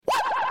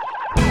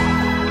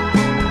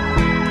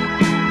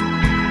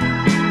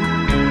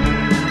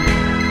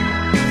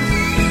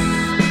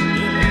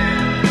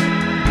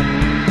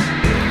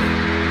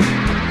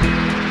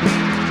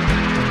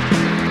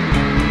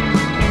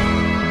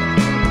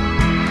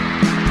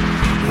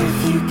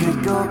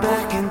go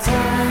back in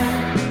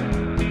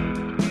time,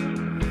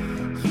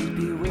 you'd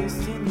be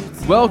wasting your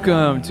time.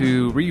 Welcome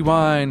to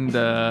Rewind. Do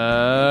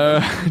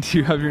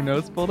you have your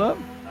notes pulled up?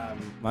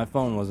 My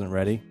phone wasn't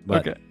ready,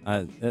 but Okay.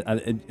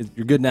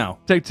 You're good now.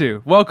 Take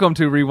two. Welcome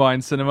to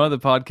Rewind Cinema, the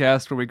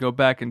podcast where we go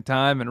back in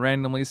time and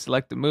randomly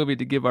select a movie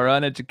to give our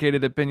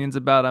uneducated opinions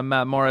about. I'm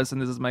Matt Morris,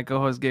 and this is my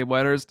co-host Gabe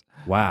Whitehurst.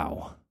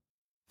 Wow.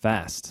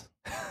 Fast.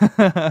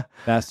 I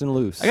Fast and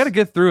loose. got to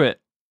get through it.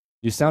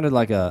 You sounded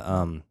like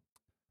a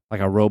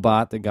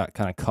robot that got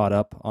kind of caught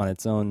up on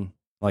its own,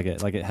 like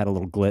it had a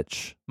little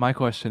glitch. My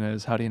question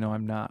is, how do you know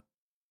I'm not?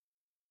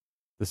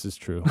 This is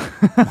true.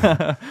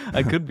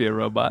 I could be a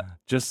robot.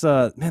 Just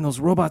man, those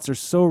robots are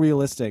so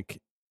realistic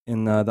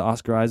in the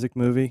Oscar Isaac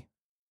movie.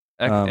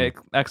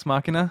 Ex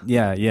Machina?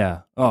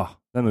 Yeah. Oh,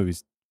 that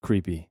movie's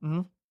creepy,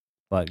 Mhm.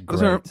 but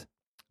Those are- great.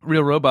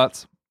 Real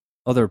robots.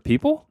 Oh, they're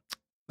people?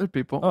 They're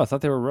people. Oh, I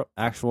thought they were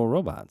actual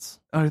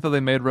robots. Oh, I thought they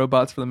made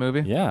robots for the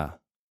movie? Yeah.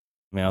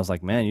 I mean, I was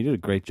like, man, you did a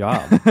great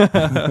job.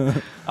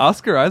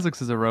 Oscar Isaacs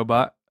is a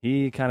robot,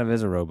 He kind of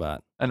is a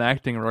robot. an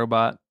acting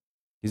robot.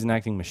 He's an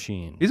acting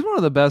machine. He's one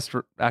of the best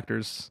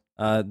actors.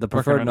 The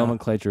preferred right now.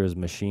 nomenclature is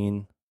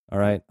machine. All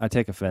right, I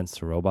take offense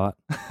to robot.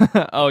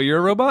 Oh, you're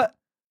a robot?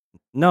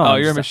 No, Oh, I'm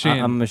you're a just- machine.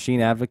 I'm a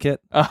machine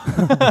advocate.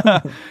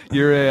 Oh.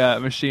 You're a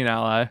machine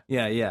ally.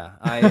 Yeah.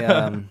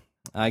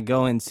 I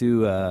go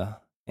into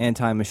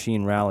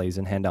anti-machine rallies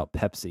and hand out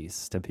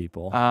Pepsis to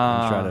people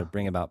and try to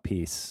bring about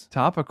peace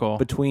Topical.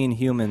 between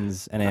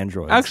humans and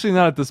androids. Actually,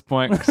 not at this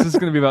point, because it's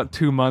going to be about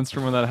 2 months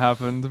from when that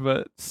happened.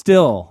 But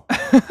still,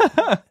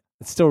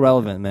 it's still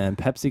relevant, man.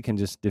 Pepsi can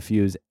just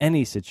diffuse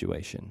any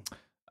situation.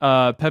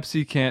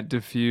 Pepsi can't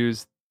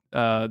diffuse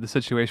the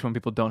situation when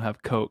people don't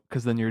have Coke,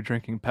 because then you're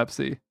drinking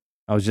Pepsi.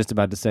 I was just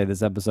about to say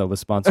this episode was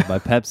sponsored by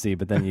Pepsi,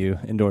 but then you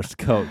endorsed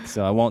Coke,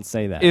 so I won't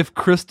say that. If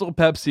Crystal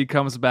Pepsi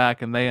comes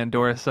back and they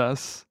endorse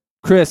us,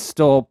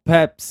 Crystal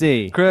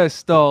Pepsi.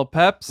 Crystal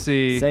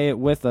Pepsi. Say it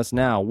with us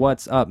now.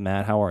 What's up,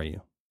 Matt? How are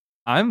you?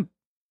 I'm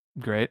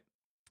great.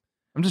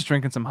 I'm just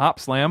drinking some Hop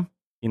Slam.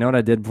 You know what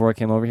I did before I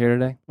came over here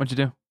today? What'd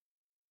you do?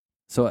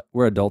 So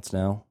we're adults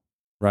now,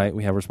 right?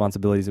 We have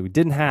responsibilities that we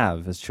didn't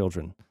have as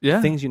children. Yeah.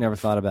 Things you never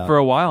thought about. For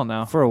a while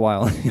now. For a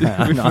while.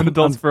 Yeah, We've been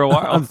adults for a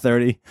while. I'm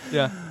 30.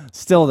 Yeah.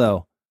 Still,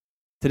 though,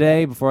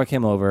 today, before I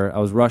came over, I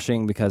was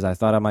rushing because I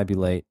thought I might be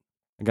late.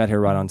 I got here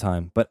right on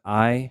time. But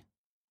I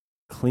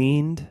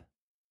cleaned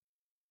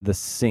the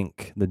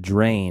sink, the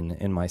drain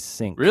in my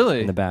sink.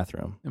 Really? In the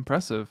bathroom.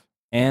 Impressive.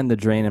 And the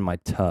drain in my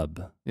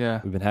tub.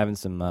 Yeah. We've been having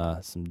some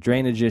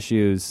drainage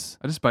issues.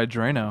 I just buy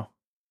Drano.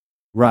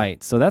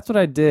 Right. So that's what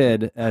I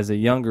did as a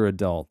younger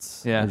adult.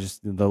 Yeah. Just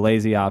the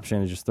lazy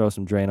option is just throw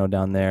some Drano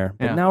down there.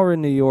 But Yeah. now we're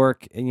in New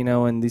York, and,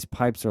 and these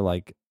pipes are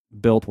like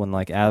built when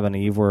like Adam and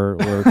Eve were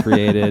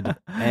created.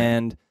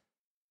 And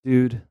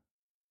dude,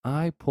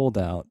 I pulled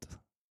out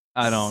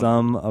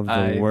some of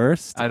the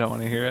worst I don't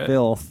want to hear it.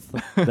 filth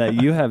that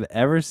you have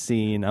ever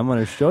seen. I'm going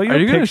to show you Are a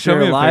you gonna picture show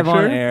me a live on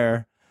picture?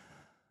 air.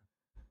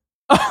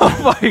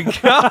 Oh my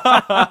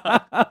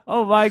god.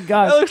 Oh my That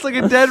gosh. looks like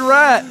a dead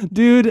rat.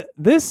 Dude,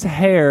 this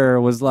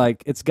hair was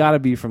like, it's got to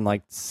be from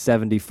like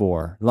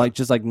 74, like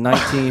just like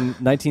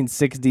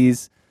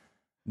 1960s.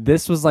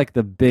 This was like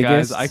the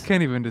biggest. Guys, I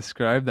can't even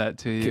describe that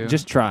to you.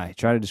 Just try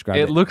to describe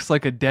it. it looks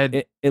like a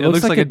dead It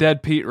looks like a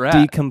dead Pete rat.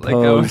 Like,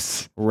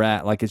 decomposed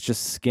rat, like it's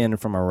just skin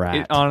from a rat.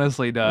 it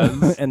honestly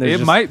does. And there's it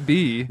just- might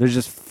be. There's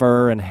just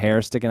fur and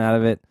hair sticking out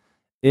of it.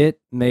 It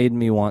made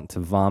me want to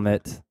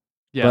vomit.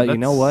 Yeah, But you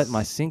know what? that's-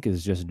 My sink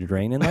is just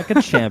draining like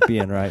a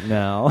champion right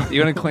now.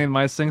 You want to clean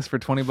my sinks for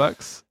 $20?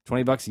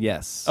 $20,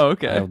 yes. Oh,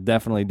 okay. I'll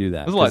definitely do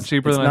that. It's a lot 'cause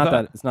cheaper it's than I not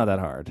thought. that. It's not that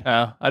hard.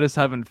 I just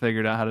haven't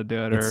figured out how to do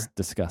it. Or It's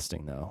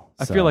disgusting though.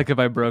 I So, feel like if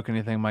I broke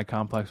anything, my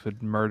complex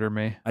would murder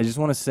me. I just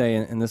want to say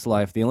in this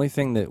life, the only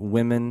thing that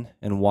women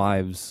and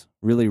wives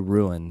really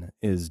ruin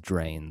is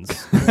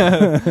drains.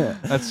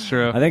 That's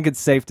true. I think it's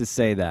safe to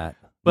say that.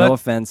 But- no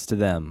offense to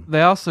them.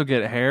 They also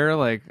get hair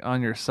like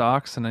on your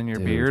socks and on your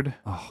Dude. beard,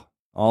 Oh,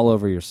 all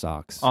over your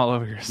socks. all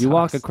over your socks. You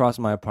walk across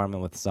my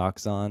apartment with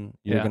socks on,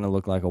 you're Yeah. going to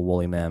look like a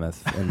woolly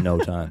mammoth in no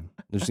time.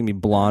 There's going to be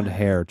blonde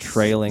hair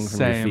trailing from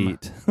Same. your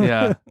feet.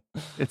 Yeah.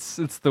 It's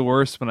the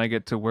worst when I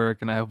get to work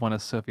and I have one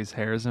of Sophie's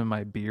hairs in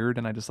my beard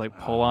and I just like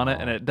pull on it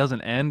and it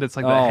doesn't end. It's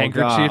like that Oh,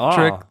 handkerchief God.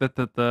 trick Oh. that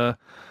the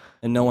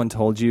And no one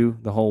told you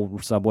the whole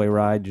subway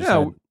ride? You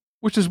yeah, said,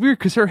 which is weird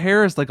because her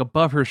hair is like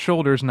above her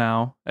shoulders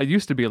now. It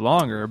used to be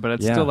longer, but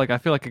it's Yeah. still like I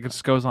feel like it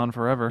just goes on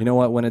forever. you know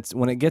what? When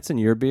it gets in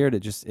your beard,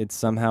 it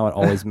somehow it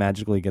always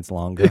magically gets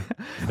longer.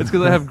 It's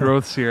because I have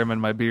growth serum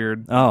in my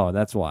beard Oh,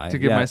 that's why. to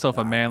give Yeah. myself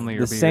a manlier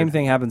The beard. same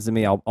thing happens to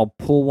me. I'll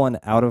pull one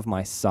out of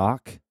my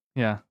sock,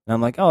 Yeah. and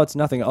I'm like, oh, it's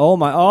nothing. Oh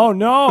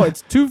no,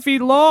 it's 2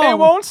 feet long. It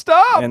won't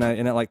stop. And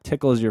it like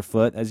tickles your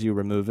foot as you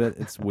remove it.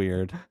 It's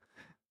weird.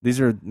 These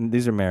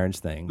are marriage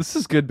things. This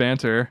is good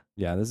banter.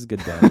 Yeah, this is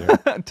good banter.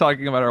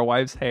 Talking about our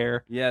wife's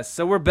hair. Yes,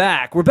 so we're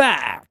back. We're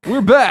back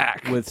We're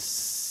back with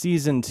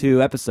season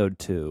 2, episode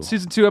 2.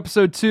 Season 2,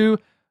 episode 2.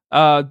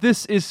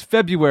 This is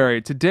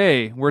February.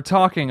 Today, we're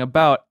talking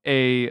about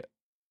a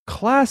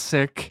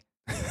classic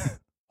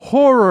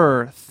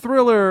horror,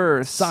 thriller,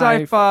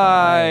 Sci-fi.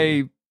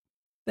 sci-fi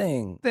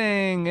Thing.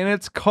 thing, and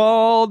it's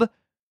called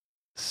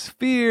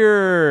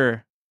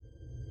Sphere.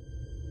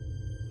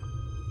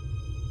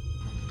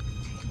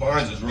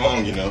 Barnes is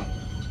wrong, you know.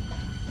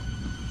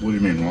 What do you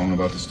mean, wrong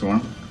about the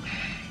storm?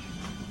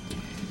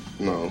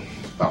 No,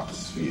 about the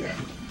sphere.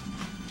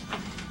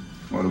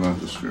 What about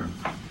the sphere?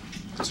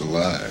 It's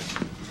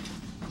alive.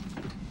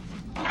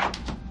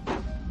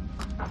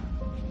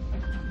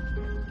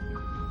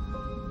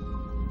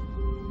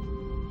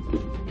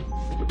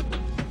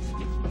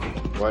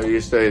 Why do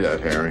you say that,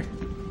 Harry?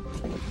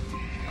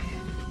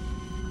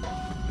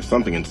 There's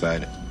something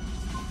inside it.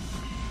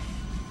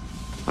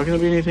 How can there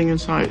be anything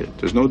inside it?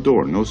 There's no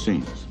door, no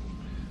seams.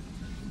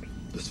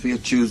 The sphere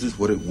chooses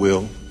what it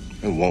will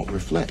and won't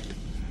reflect.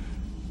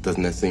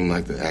 Doesn't that seem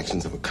like the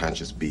actions of a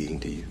conscious being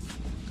to you?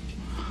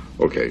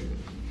 Okay,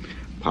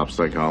 pop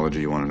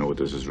psychology, you want to know what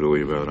this is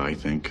really about, I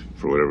think,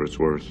 for whatever it's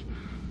worth.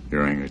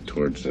 You're angry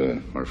towards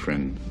our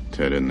friend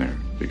Ted in there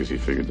because he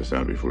figured this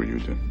out before you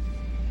did.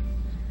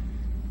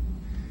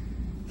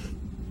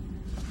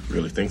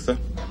 Really think so?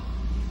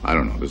 I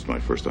don't know, this is my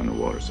first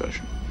underwater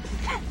session.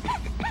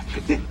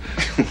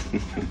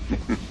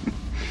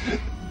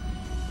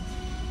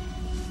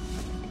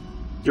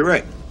 You're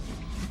right.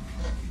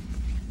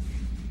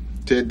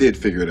 Ted did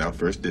figure it out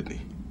first, didn't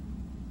he?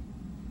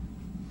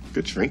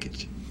 Good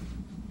shrinkage.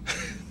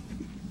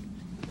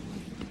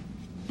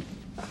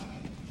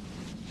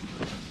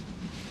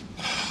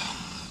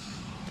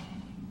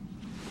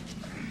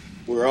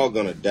 We're all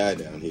gonna die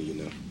down here, you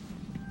know.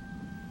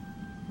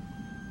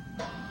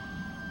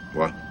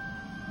 What?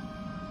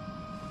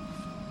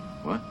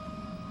 What?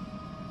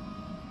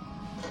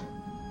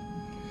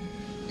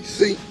 You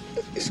see,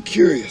 it's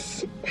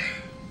curious.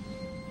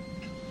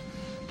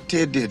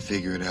 Ted did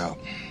figure it out.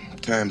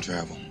 Time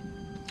travel.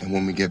 And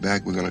when we get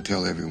back, we're gonna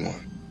tell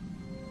everyone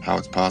how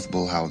it's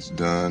possible, how it's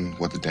done,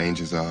 what the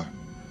dangers are.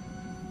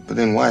 But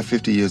then why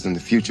 50 years in the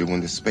future,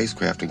 when this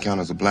spacecraft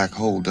encounters a black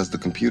hole, does the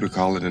computer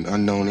call it an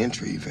unknown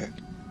entry event?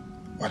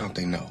 Why don't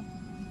they know?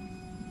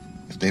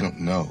 If they don't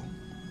know,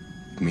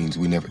 it means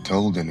we never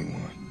told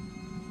anyone.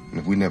 And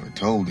if we never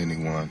told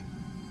anyone,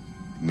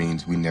 it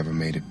means we never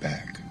made it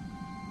back.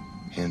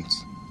 Hence,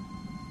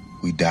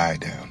 we die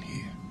down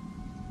here.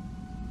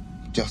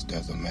 Just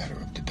as a matter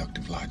of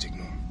deductive logic,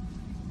 Norm.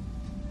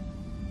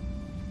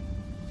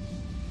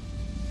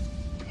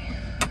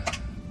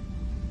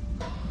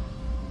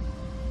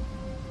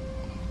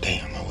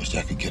 Damn, I wish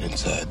I could get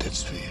inside that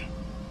sphere.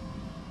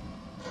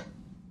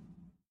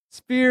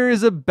 Sphere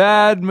is a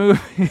bad movie.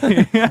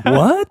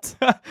 What?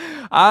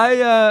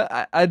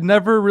 I'd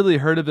never really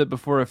heard of it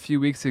before a few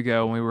weeks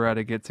ago when we were at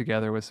a get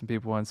together with some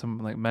people and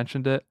someone like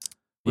mentioned it.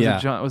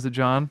 Yeah. Was it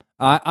John?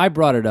 I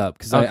brought it up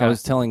because Okay. I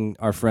was telling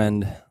our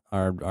friend,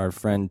 our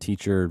friend,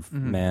 teacher,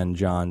 man,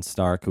 John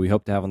Stark, who we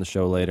hope to have on the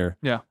show later.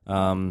 Yeah.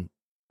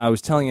 I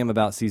was telling him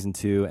about season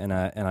 2, and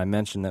I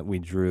mentioned that we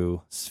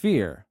drew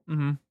Sphere,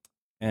 Mm-hmm.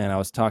 and I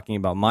was talking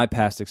about my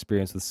past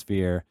experience with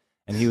Sphere,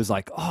 and he was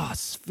like, "Oh,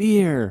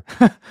 Sphere!"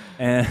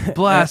 and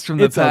Blast from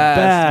the it's past.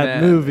 a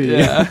bad man. movie.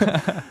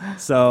 Yeah.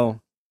 So,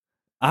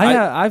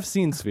 I've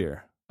seen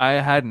Sphere. I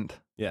hadn't.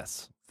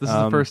 Yes, This is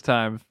the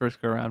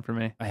first go around for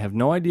me. I have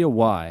no idea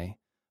why,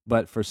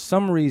 but for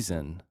some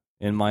reason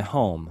in my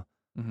home,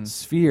 Mhm.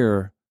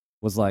 Sphere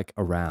was like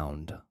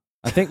around.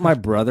 I think my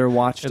brother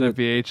watched In a it.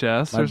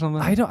 VHS or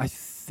something? I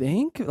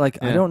think I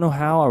Yeah. don't know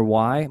how or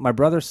why. My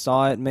brother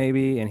saw it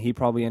maybe, and he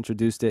probably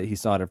introduced it. He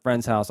saw it at a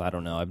friend's house. I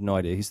don't know. I have no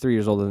idea. He's 3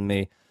 years older than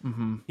me.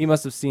 Mm-hmm. He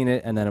must have seen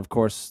it, and then of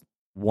course,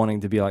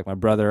 wanting to be like my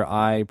brother,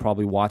 I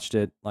probably watched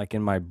it like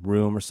in my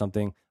room or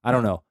something. I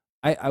don't know.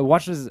 I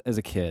watched it as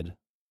a kid,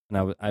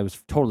 and I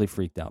was totally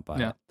freaked out by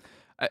Yeah. it.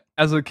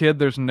 As a kid,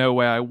 there's no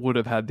way I would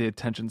have had the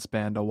attention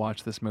span to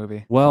watch this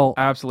movie. Well,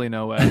 Absolutely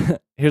no way.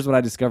 here's what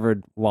I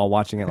discovered while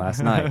watching it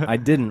last night. I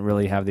didn't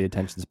really have the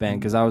attention span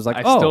because I was like,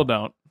 I oh, still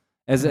don't.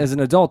 As an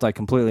adult, I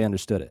completely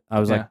understood it. I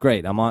was Yeah. like,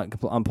 great, I'm on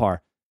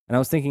par. And I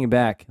was thinking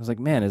back, I was like,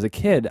 man, as a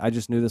kid, I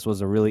just knew this was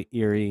a really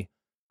eerie,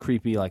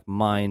 creepy, like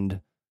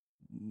mind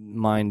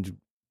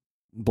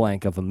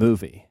blank of a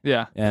movie,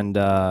 Yeah. and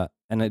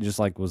it just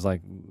like was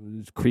like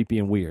creepy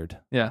and weird.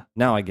 Yeah.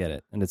 Now I get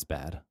it, and it's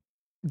bad.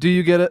 Do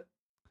you get it?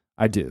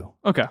 I do.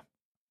 Okay.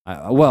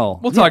 We'll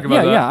talk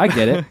about that. Yeah, I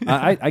get it.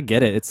 I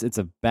get it. It's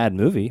a bad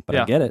movie, but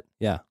Yeah. I get it.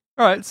 Yeah.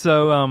 All right.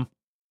 So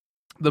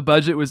the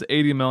budget was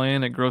 $80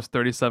 million. It grossed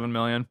 $37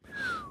 million.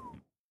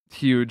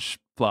 Huge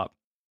flop.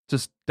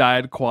 Just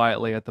died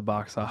quietly at the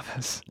box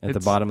office. At the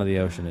It's- bottom of the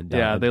ocean, it died.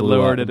 Yeah, It they blew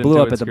lowered up. it blew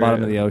into up at its the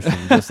bottom of grave. the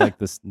ocean, just like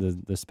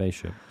the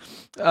spaceship.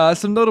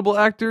 Some notable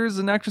actors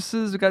and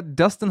actresses. We got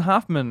Dustin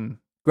Hoffman.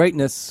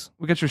 Greatness.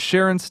 We got your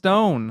Sharon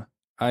Stone.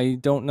 I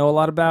don't know a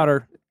lot about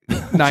her.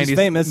 90s, She's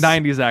famous.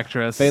 90s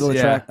actress. Fatal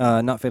yeah.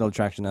 Attraction, not Fatal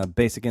Attraction.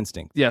 Basic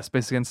Instinct. Yes,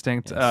 Basic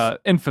Instinct. Yes.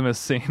 Infamous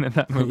scene in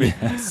that movie.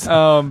 Yes.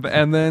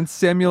 And then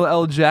Samuel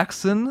L.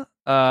 Jackson.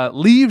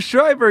 Liev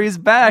Schreiber, he's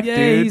back, Yay,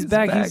 dude. he's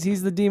back.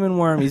 He's the demon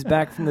worm. He's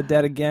back from the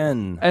dead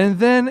again. And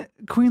then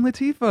Queen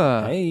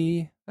Latifah.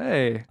 Hey,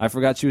 Hey. I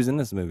forgot she was in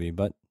this movie,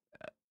 but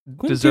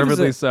Queen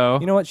deservedly Latifah's so.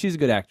 You know what? She's a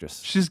good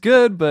actress. She's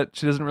good, but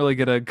she doesn't really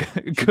get a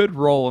good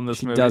role in this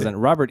She movie. doesn't.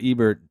 Robert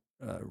Ebert.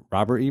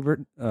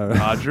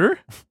 Roger?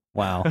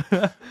 Wow.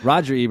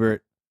 Roger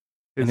Ebert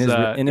His, his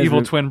evil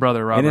re- twin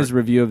brother, Robert. in his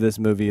review of this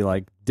movie,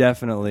 like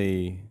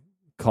definitely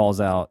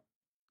calls out,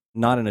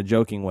 not in a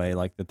joking way,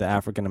 like that the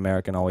African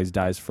American always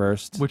dies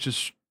first which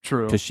is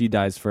true. because she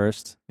dies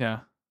first. Yeah.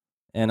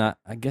 And I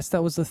guess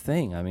that was the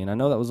thing. I mean, I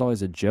know that was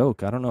always a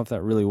joke. I don't know if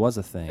that really was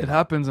a thing. It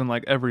happens in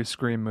like every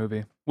Scream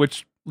movie,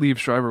 which Liev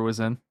Schreiber was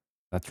in.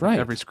 That's right.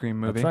 Every Scream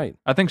movie. That's right.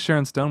 I think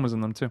Sharon Stone was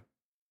in them too.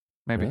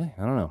 Maybe. Really?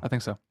 I don't know. I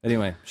think so.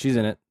 Anyway, she's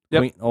in it. Yep.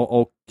 Queen,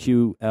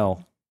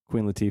 OQL,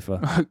 Queen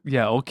Latifah,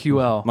 Yeah,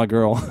 OQL. my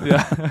girl.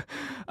 Yeah.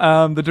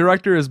 The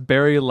director is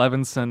Barry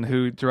Levinson,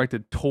 who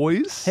directed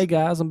Toys. Hey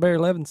guys, I'm Barry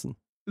Levinson.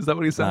 Is that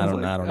what he sounds I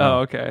like? don't know. Oh,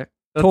 okay.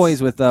 That's-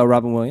 Toys with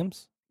Robin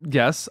Williams.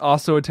 Yes,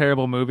 also a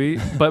terrible movie,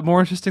 but more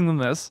interesting than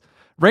this.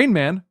 Rain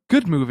Man,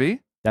 good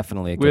movie.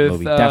 Definitely a good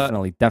With, movie.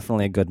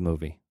 Definitely a good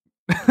movie.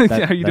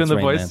 Yeah, are you doing that's the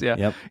Rain voice? Man.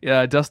 Yeah. Yep.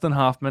 Yeah, Dustin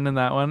Hoffman in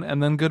that one.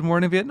 And then Good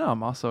Morning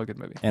Vietnam, also a good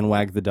movie. And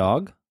Wag the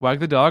Dog. Wag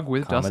the Dog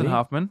with Dustin Comedy.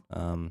 Hoffman.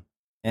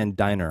 And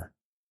Diner.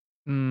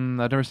 I've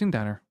never seen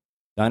Diner.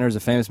 Diner is a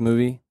famous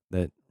movie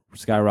that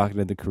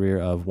skyrocketed the career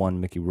of one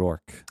Mickey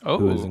Rourke,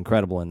 who is Oh.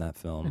 incredible in that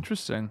film.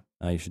 Interesting.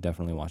 You should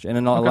definitely watch it.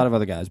 And a Okay. lot of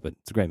other guys, but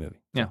it's a great movie.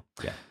 Yeah.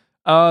 So,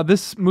 yeah.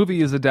 This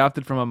movie is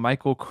adapted from a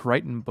Michael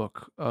Crichton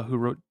book, who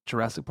wrote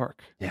Jurassic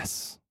Park.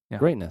 Yes. Yeah.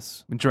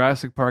 Greatness.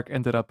 Jurassic Park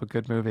ended up a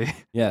good movie.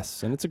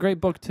 Yes. And it's a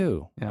great book,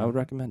 too. Yeah. I would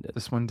recommend it.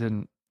 This one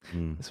didn't.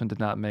 Mm. This one did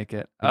not make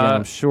it. Again,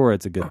 I'm sure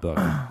it's a good book.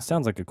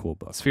 Sounds like a cool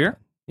book. Sphere?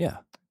 Yeah.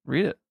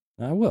 Read it.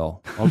 I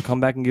will. I'll come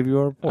back and give you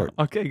a report.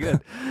 Okay, good.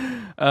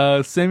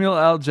 Samuel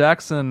L.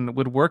 Jackson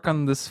would work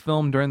on this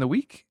film during the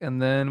week and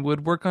then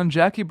would work on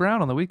Jackie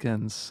Brown on the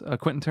weekends, a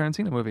Quentin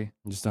Tarantino movie.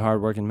 Just a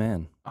hardworking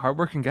man.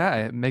 Hardworking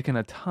guy, making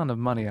a ton of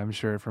money, I'm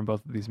sure, from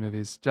both of these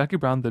movies. Jackie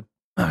Brown did,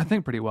 I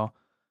think, pretty well.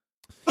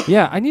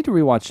 Yeah, I need to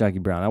rewatch Jackie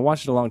Brown. I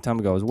watched it a long time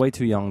ago. I was way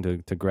too young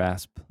to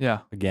grasp. Yeah.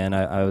 Again,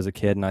 I was a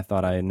kid and I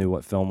thought I knew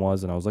what film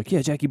was, and I was like,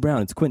 yeah, Jackie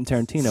Brown, it's Quentin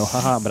Tarantino,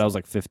 haha. But I was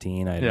like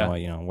 15. I had Yeah.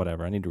 no,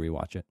 whatever. I need to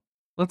rewatch it.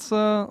 Let's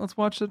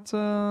watch it.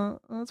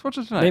 Let's watch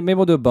it tonight. Maybe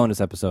we'll do a bonus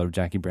episode of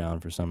Jackie Brown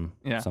for something.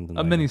 A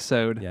later.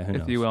 mini-sode, Yeah, who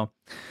if you knows?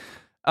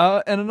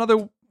 will. And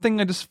another thing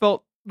I just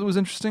felt that was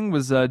interesting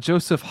was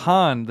Joseph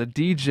Hahn, the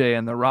DJ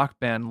and the rock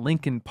band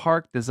Linkin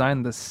Park,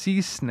 designed the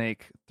sea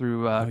snake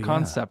through yeah.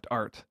 concept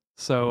art.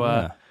 So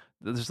Yeah.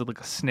 there's like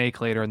a snake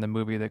later in the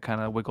movie that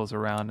kind of wiggles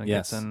around and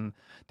Yes. gets in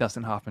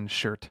Dustin Hoffman's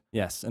shirt.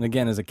 Yes, and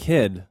again, as a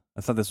kid,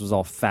 I thought this was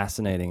all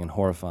fascinating and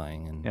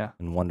horrifying and Yeah.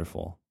 and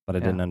wonderful, but I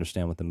Yeah. didn't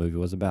understand what the movie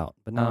was about.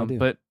 But now I do.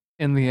 But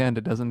in the end,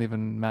 it doesn't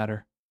even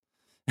matter.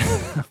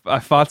 I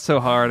fought so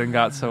hard and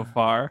got so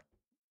far.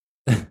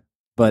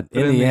 But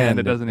in the end,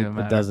 it doesn't even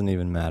matter. It doesn't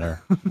even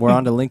matter. We're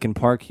on to Linkin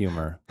Park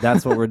humor.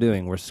 That's what we're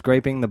doing. We're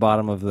scraping the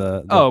bottom of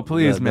the Oh,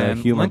 please, the man.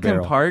 humor Linkin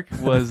barrel. Park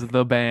was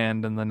the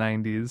band in the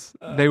 90s.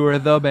 They were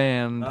the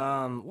band.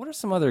 What are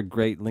some other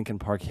great Linkin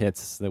Park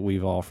hits that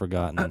we've all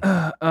forgotten?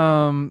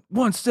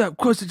 One step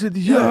closer to the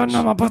edge.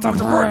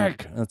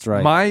 That's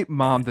right. My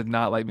mom did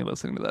not like me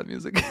listening to that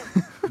music.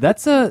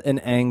 That's an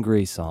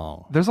angry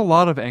song. There's a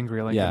lot of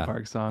angry Linkin Yeah.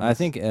 Park songs. I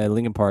think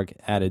Linkin Park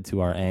added to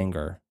our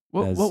anger.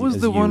 What was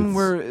the one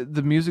where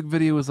the music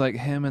video was like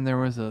him and there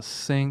was a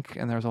sink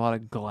and there was a lot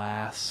of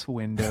glass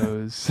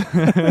windows?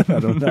 I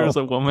don't There was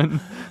know. a woman.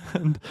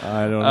 And,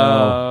 I don't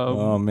know.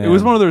 Oh man, It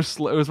was one of their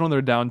it was one of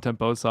their down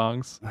tempo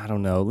songs. I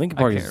don't know. Linkin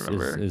I Park can't is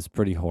remember.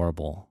 pretty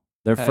horrible.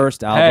 Their Hey,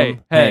 first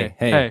album.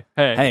 Hey.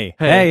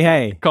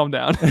 Calm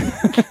down.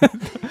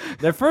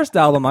 Their first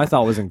album I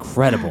thought was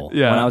incredible.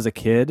 Yeah. When I was a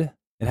kid,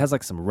 it has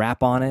like some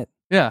rap on it.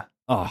 Yeah.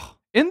 Oh,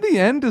 In the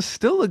End is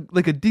still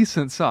like a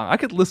decent song. I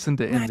could listen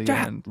to In the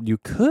End. You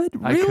could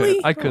I could.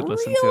 really? I could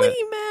listen to it.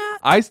 Really, Matt?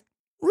 I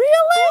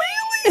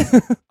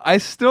Really? I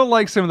still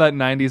like some of that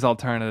 90s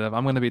alternative.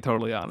 I'm going to be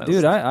totally honest.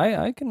 Dude,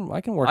 I can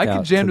work I out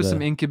could jam to the-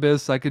 some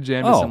Incubus. I could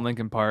jam to Oh, some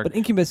Linkin Park. But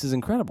Incubus is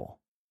incredible.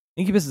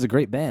 Incubus is a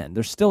great band.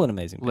 They're still an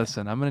amazing band.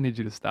 Listen, I'm going to need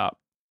you to stop.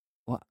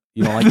 What?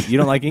 You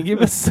don't like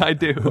Incubus? I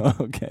do.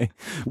 Okay.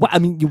 What? I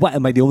mean, what?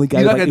 Am I the only guy?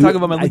 You're not who going to talk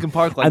about my Linkin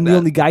Park like I'm that. the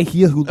only guy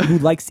here who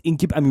likes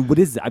Incubus. I mean, what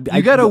is it?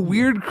 You got a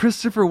weird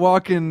Christopher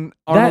Walken,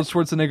 Arnold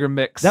Schwarzenegger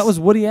mix. That was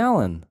Woody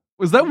Allen.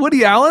 Was that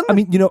Woody Allen? I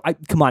mean,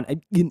 come on.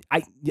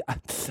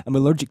 I'm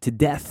allergic to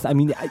death. I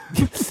mean,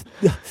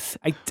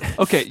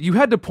 Okay, you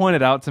had to point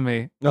it out to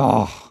me,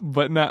 Oh,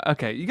 but not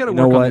okay. You got to you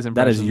know work on what? these That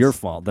impressions. is your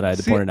fault that I had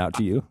to See, point it out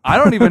to you. I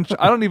don't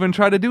even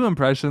try to do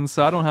impressions,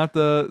 so I don't have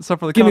to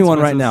suffer the Give me one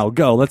right consequences. now.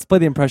 Go. Let's play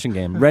the impression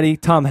game. Ready?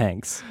 Tom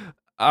Hanks.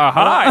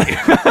 Hi,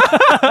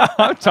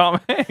 I'm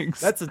Tom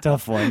Hanks. That's a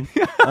tough one.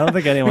 I don't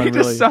think anyone he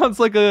really. just sounds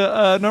like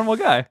a normal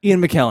guy.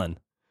 Ian McKellen.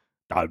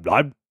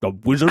 I'm the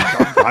wizard.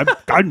 I'm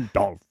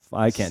Gandalf.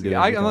 I can't do it.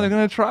 I'm not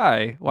gonna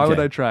try. Why would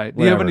Okay, I try?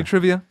 Do you have whatever. any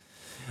trivia?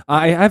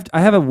 I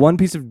have a one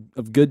piece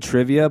of good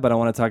trivia, but I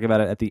want to talk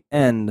about it at the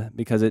end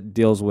because it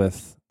deals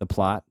with the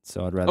plot.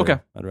 So I'd rather Okay.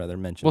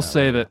 mention. We'll that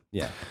save later. it.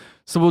 Yeah.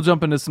 So we'll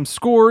jump into some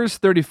scores.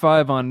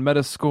 35 on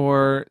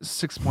Metascore,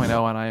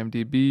 6.0 on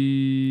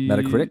IMDb.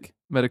 Metacritic?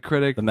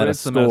 The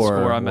Metascore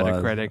Metascore on was-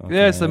 Metacritic. okay.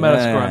 Yes, the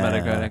Metascore on Yeah.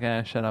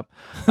 Metacritic. Shut up.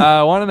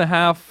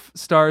 1.5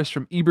 stars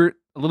from Ebert.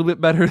 A little bit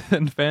better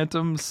than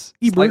Phantoms.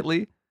 Ebert.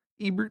 Slightly.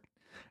 Ebert.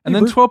 And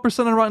then Ebert.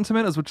 12% on Rotten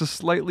Tomatoes, which is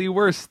slightly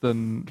worse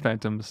than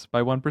Phantoms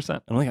by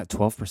 1%. I only got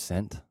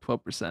 12%.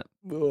 12%.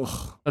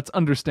 Ugh. That's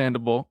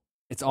understandable.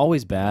 It's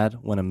always bad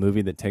when a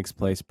movie that takes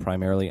place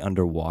primarily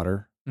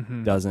underwater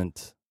Mhm.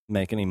 doesn't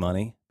make any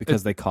money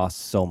because they cost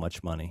so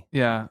much money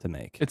Yeah. to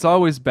make. It's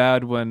always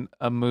bad when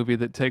a movie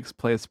that takes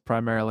place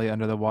primarily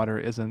under the water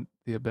isn't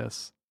The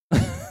Abyss.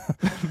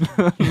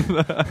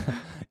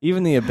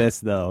 Even The Abyss,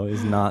 though,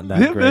 is not that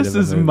The great Abyss of a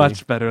is movie.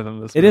 much better than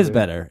this It movie. is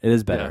better. It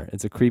is better. Yeah.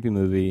 It's a creepy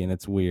movie and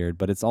it's weird,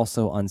 but it's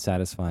also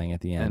unsatisfying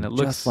at the end. And it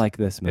looks just like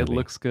this movie. It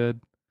looks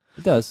good.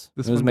 It does.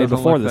 This it was one made doesn't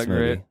before look this that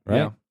movie, great. right?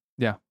 Yeah.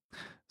 Yeah.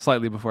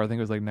 Slightly before. I think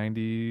it was like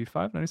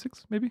 95,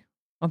 96, maybe. I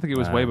don't think it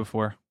was way Wow.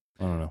 before.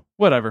 I don't know.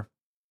 Whatever.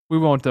 We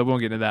won't get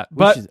into that.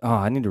 But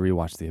I need to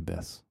rewatch The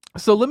Abyss.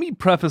 so let me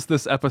preface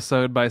this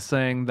episode by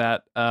saying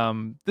that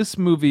this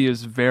movie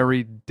is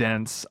very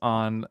dense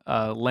on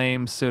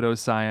lame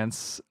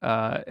pseudoscience,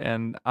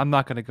 and I'm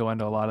not going to go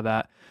into a lot of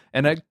that.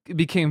 And it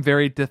became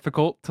very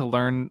difficult to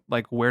learn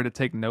like where to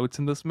take notes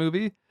in this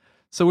movie.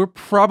 So we're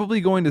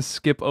probably going to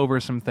skip over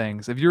some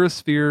things. If you're a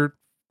Sphere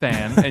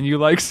fan and you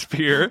like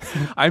Sphere,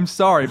 I'm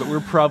sorry, but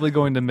we're probably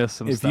going to miss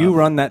some If stuff. you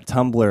run that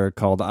Tumblr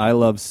called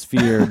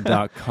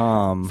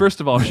ilovesphere.com, First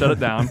of all, shut it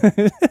down.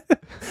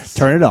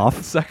 turn it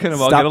off. Second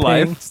of all, Stop get a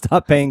paying, life.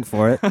 Stop paying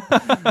for it.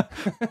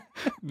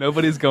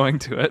 Nobody's going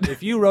to it.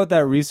 If you wrote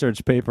that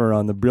research paper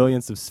on the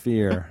brilliance of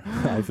Sphere,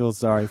 I feel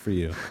sorry for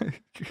you.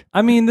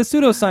 I mean, the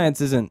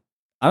pseudoscience isn't.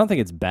 I don't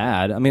think it's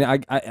bad. I mean, I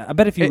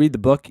bet if you read the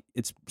book,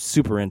 it's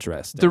super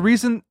interesting. The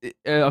reason,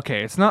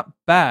 okay, it's not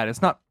bad.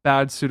 It's not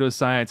bad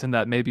pseudoscience in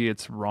that maybe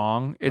it's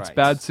wrong. It's Right.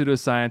 bad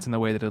pseudoscience in the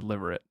way they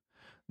deliver it.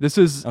 This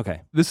is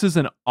Okay. This is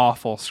an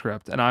awful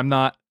script, and I'm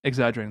not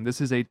exaggerating. This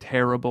is a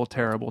terrible,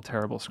 terrible,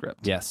 terrible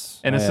script. Yes.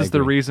 And this I is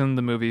the agree. reason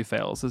the movie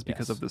fails is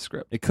because Yes. of the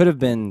script. It could have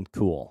been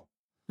cool.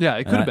 Yeah,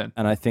 it could have been.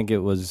 And I think it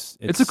was.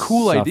 It's a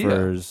cool idea.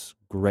 Suffers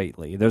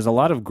greatly. There's a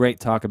lot of great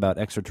talk about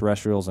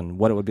extraterrestrials and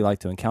what it would be like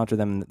to encounter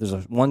them. There's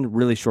one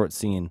really short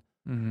scene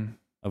hmm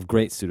of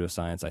great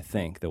pseudoscience, I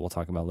think, that we'll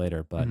talk about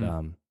later. But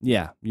Mhm.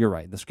 yeah, you're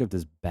right. The script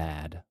is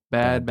bad.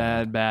 Bad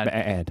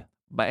to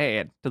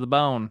the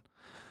bone.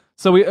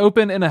 So we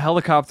open in a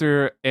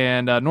helicopter,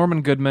 and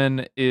Norman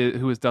Goodman,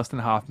 who is Dustin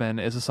Hoffman,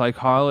 is a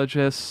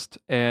psychologist,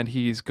 and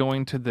he's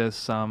going to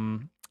this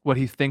what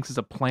he thinks is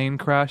a plane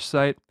crash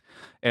site,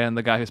 and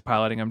the guy who's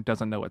piloting him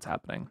doesn't know what's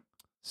happening.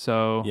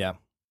 So Yeah.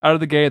 out of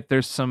the gate,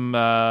 there's some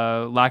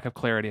lack of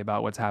clarity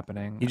about what's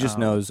happening. He just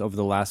knows over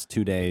the last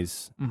 2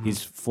 days, Mhm.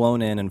 he's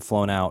flown in and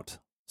flown out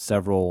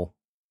several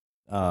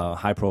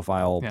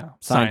high-profile Yeah,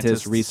 scientists,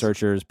 scientists.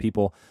 researchers,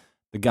 people.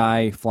 The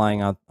guy flying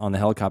the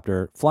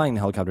helicopter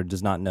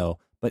does not know.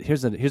 But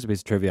here's a piece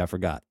of trivia I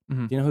forgot.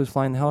 Mhm. Do you know who's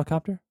flying the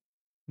helicopter?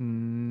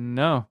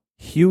 No.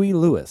 Huey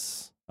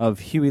Lewis of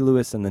Huey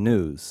Lewis and the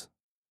News.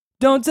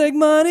 Don't take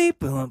money,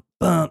 bum,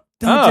 bum.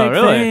 Don't Oh, take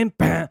really? fame,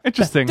 bam,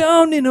 Interesting. bam.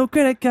 Don't need no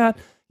credit card.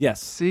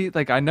 Yes. See,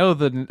 like I know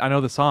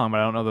the song, but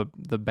I don't know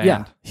the band.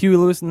 Yeah. Huey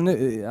Lewis and the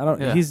News. I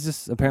don't. Yeah. He's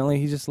just a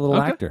little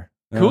Okay. actor.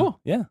 Cool.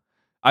 Yeah.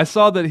 I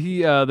saw that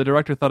the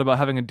director thought about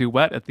having a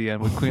duet at the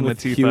end with Queen With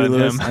Latifah Huey and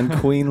Lewis him. and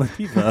Queen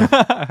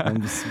Latifah.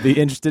 I'm just be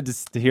interested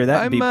to hear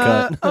that deep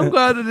cut. I'm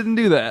glad I didn't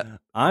do that.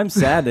 I'm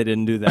sad they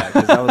didn't do that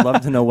because I would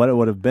love to know what it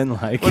would have been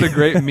like. What a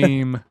great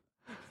meme.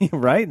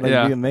 Right? That'd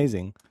Yeah. be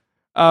amazing.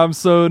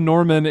 So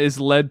Norman is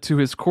led to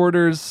his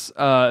quarters,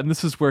 and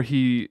this is where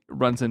he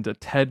runs into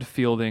Ted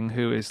Fielding,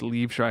 who is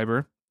Liev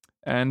Schreiber.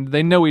 And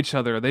they know each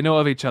other. They know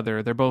of each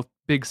other. They're both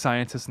big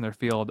scientists in their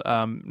field.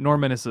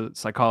 Norman is a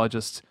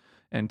psychologist,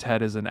 and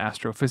Ted is an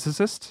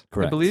astrophysicist,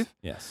 Correct. I believe.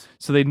 Yes.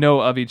 So they know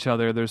of each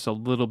other. There's a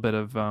little bit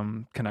of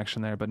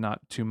connection there, but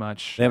not too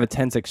much. They have a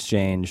tense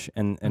exchange,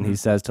 and he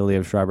says to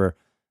Liev Schreiber,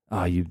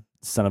 "Oh, you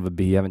son of a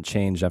bee, you haven't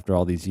changed after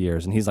all these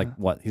years." And he's like,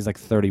 what? He's like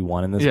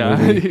 31 in this yeah,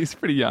 movie. he's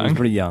pretty young. He's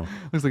pretty young.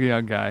 Looks like a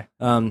young guy.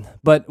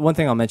 But one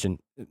thing I'll mention,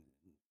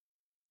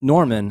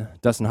 Norman,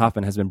 Dustin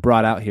Hoffman, has been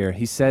brought out here.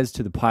 He says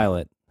to the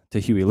pilot, to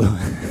Huey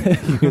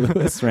Lewis, Huey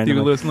Lewis, Huey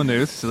randomly, Lewis in the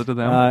news. Says it to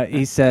them.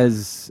 he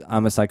says,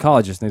 "I'm a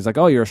psychologist." And he's like,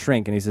 "Oh, you're a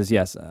shrink." And he says,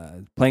 "Yes,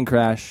 plane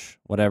crash,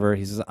 whatever."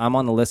 He says, "I'm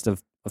on the list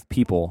of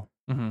people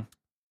hmm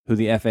who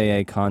the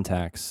FAA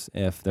contacts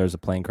if there's a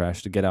plane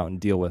crash to get out and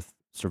deal with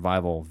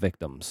survival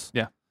victims."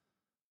 Yeah.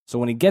 So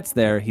when he gets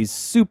there, he's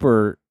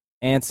super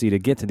antsy to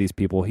get to these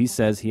people. He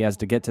says he has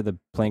to get to the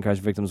plane crash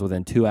victims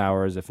within 2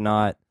 hours. If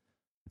not,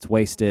 it's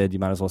wasted. You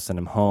might as well send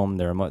them home.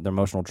 Their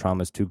emotional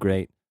trauma is too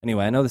great.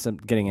 Anyway, I know this. I'm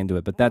getting into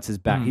it, but that's his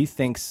back. Mhm. He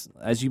thinks,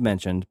 as you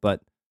mentioned,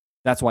 but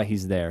that's why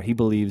he's there. He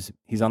believes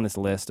he's on this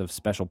list of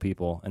special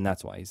people, and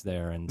that's why he's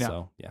there. And Yeah.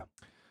 so,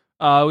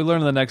 yeah. We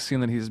learn in the next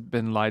scene that he's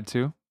been lied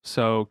to.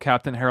 So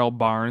Captain Harold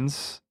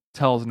Barnes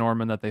tells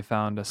Norman that they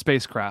found a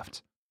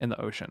spacecraft in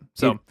the ocean.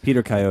 So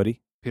Peter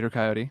Coyote. Peter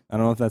Coyote. I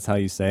don't know if that's how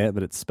you say it,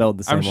 but it's spelled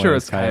the same I'm way sure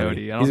as it's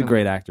Coyote. I don't He's a think-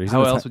 great actor. He's How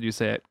in the else would you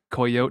say it?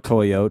 Coyote?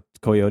 Coyote?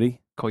 Coyote?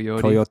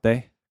 Coyote?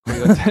 Coyote?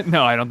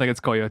 No, I don't think it's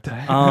Coyote.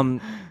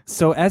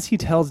 So as he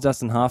tells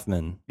Dustin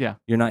Hoffman, Yeah.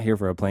 you're not here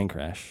for a plane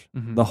crash.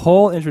 Mhm. The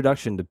whole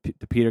introduction to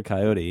Peter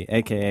Coyote,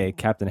 a.k.a.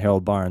 Captain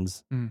Harold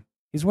Barnes, Mhm.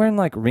 he's wearing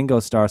like Ringo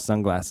Starr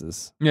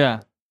sunglasses.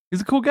 Yeah.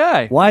 He's a cool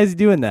guy. Why is he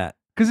doing that?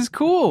 Because he's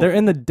cool. They're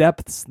in the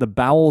depths, the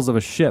bowels of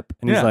a ship.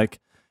 And Yeah. he's like,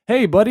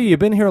 hey, buddy, you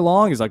been here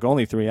long? He's like,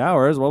 only 3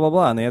 hours, blah, blah,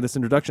 blah. And they have this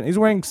introduction. He's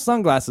wearing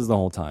sunglasses the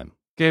whole time.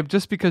 Gabe,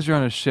 just because you're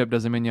on a ship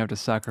doesn't mean you have to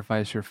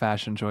sacrifice your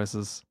fashion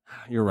choices.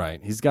 You're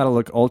right. He's got to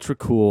look ultra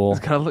cool It's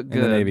got to look in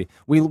good. the Navy.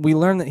 We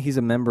learn that he's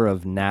a member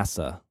of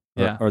NASA.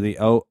 Yeah. Or the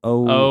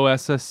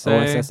OSSA.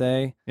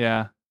 OSSA.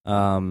 Yeah.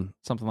 Um,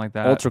 Something like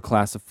that. ultra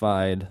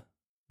classified.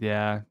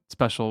 Yeah.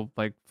 Special,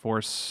 like,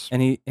 force.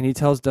 And he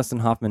tells Dustin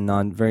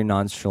Hoffman very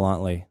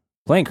nonchalantly,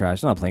 plane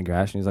crash, not a plane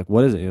crash. And he's like,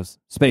 what is it? He goes,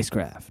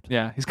 spacecraft.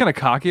 Yeah. He's kind of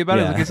cocky about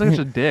it. Yeah. He's like such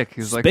a dick.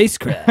 He's like,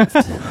 Spacecraft.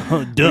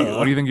 Oh, duh.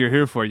 what do you think you're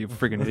here for, you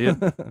freaking idiot?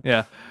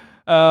 Yeah.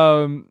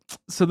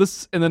 So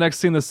this, in the next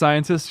scene, the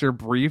scientists are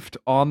briefed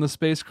on the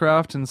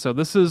spacecraft. And so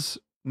this is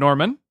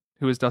Norman,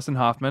 who is Dustin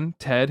Hoffman,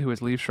 Ted, who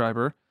is Liev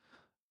Schreiber,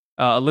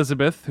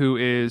 Elizabeth, who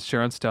is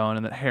Sharon Stone,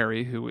 and then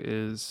Harry, who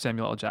is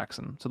Samuel L.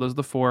 Jackson. So those are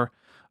the four.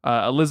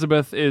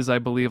 Elizabeth is, I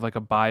believe, like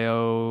a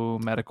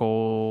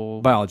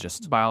biomedical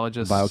Biologist.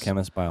 biologist.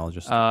 Biochemist,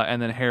 biologist.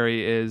 And then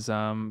Harry is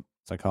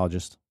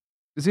Psychologist.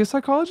 he a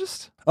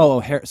psychologist?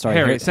 Oh, sorry.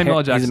 Harry, Samuel L.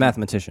 He's Jackson. a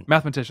mathematician.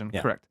 Mathematician,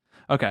 Yeah. correct.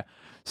 Okay.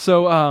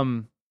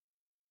 So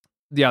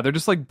yeah, they're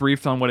just like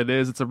briefed on what it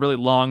is. It's a really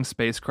long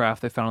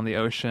spacecraft they found on the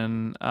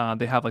ocean.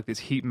 They have like these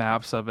heat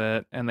maps of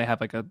it, and they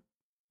have like a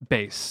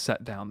base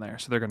set down there.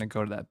 So they're going to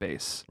go to that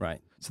base.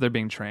 Right. So they're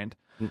being trained.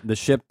 The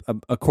ship,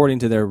 according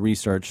to their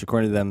research,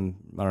 according to them,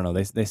 I don't know,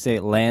 they say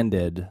it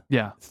landed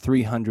Yeah.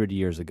 300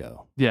 years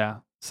ago, Yeah.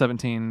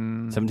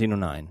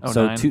 1709. Oh,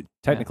 So nine.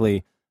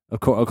 technically,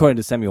 according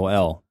to Samuel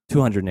L.,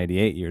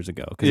 288 years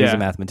ago, because he's Yeah. a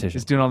mathematician.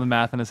 He's doing all the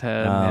math in his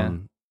head. Yeah.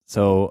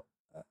 So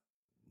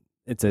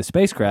it's a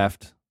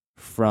spacecraft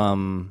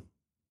from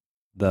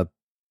the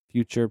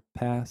future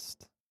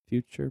past.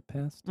 Future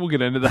past? We'll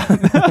get into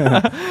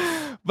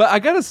that. But I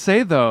gotta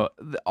say though,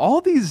 all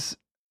these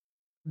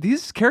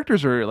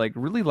characters are like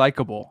really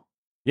likable.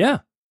 Yeah,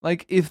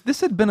 Like if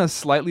this had been a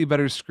slightly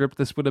better script,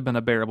 this would have been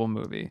a bearable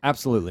movie.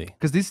 absolutely.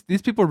 Because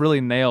these people really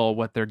nail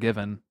what they're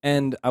given.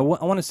 And I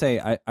want to say,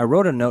 I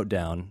wrote a note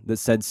down that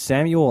said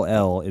Samuel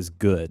L. is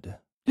good.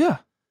 Yeah.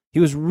 He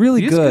was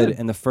really He is good good.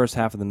 in the first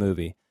half of the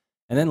movie.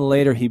 And then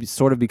later he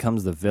sort of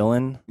becomes the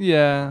villain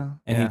Yeah.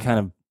 and yeah. he kind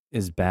of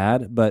is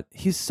bad, but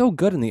he's so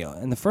good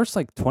in the first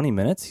like 20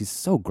 minutes. He's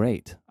so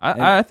great.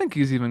 I think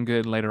he's even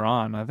good later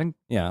on. I think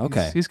Yeah,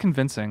 okay. he's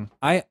convincing.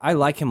 I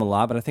like him a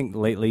lot, but I think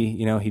lately,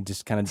 he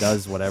just kind of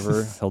does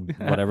whatever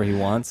whatever he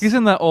wants. He's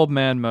in that old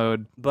man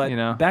mode. But you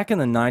know. back in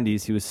the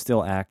 90s, he was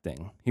still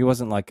acting. He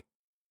wasn't like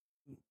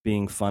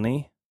being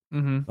funny.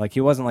 Mm-hmm. Like he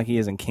wasn't like he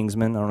is in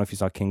Kingsman. I don't know if you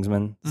saw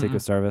Kingsman, Secret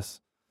Mm-mm.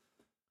 Service.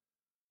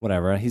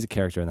 Whatever. He's a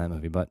character in that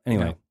movie, but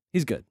anyway, Yeah.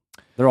 he's good.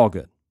 They're all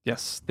good.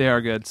 Yes, they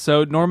are good.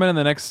 So Norman in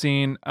the next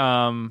scene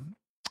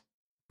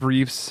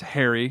briefs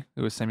Harry,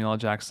 who is Samuel L.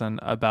 Jackson,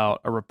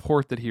 about a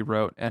report that he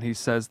wrote, and he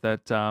says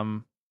that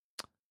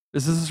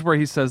this is where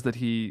he says that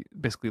he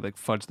basically like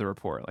fudged the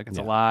report, like it's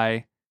a Yeah.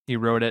 lie. He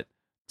wrote it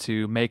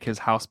to make his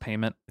house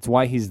payment. It's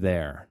why he's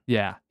there.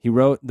 Yeah, He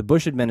wrote the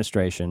Bush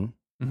administration,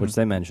 which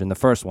they mentioned, the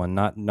first one,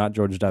 not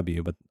George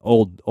W., but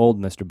old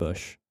Mr.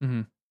 Bush.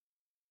 Mhm.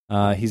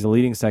 He's a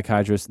leading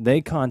psychiatrist.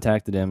 They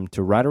contacted him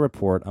to write a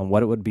report on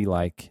what it would be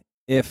like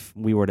if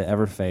we were to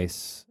ever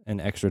face an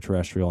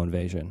extraterrestrial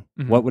invasion.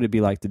 Mhm. What would it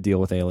be like to deal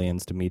with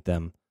aliens, to meet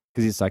them?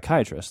 Because he's a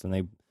psychiatrist.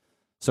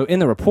 So in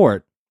the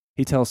report,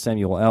 he tells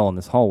Samuel L. in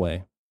this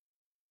hallway,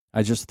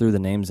 I just threw the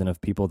names in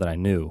of people that I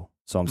knew,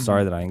 so I'm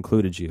sorry that I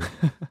included you.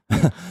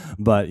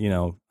 But,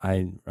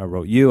 I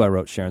wrote you, I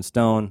wrote Sharon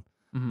Stone,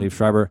 Mhm. Liev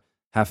Schreiber.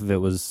 Half of it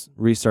was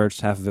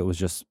researched, half of it was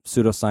just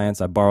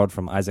pseudoscience. I borrowed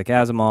from Isaac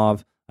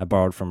Asimov. I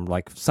borrowed from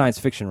like science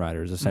fiction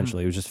writers,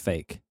 essentially. It was just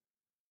fake.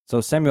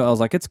 So Samuel L. was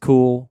like, it's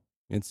cool.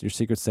 It's your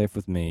secret's safe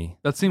with me.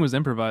 That scene was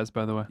improvised,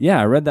 by the way. Yeah,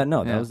 I read that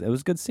note. Yeah. It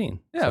was a good scene.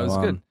 Yeah, it was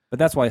good. But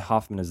that's why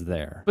Hoffman is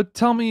there. But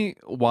tell me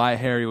why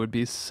Harry would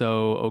be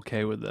so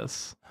okay with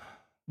this.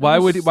 Why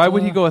would he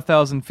Just, go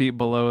 1,000 feet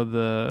below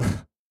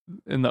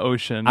in the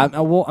ocean?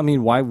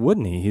 Why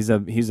wouldn't he?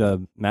 He's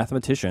a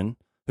mathematician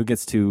who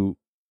gets to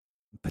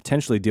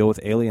potentially deal with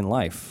alien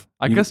life.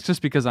 I guess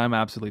just because I'm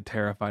absolutely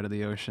terrified of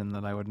the ocean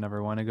that I would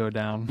never want to go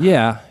down.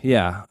 Yeah.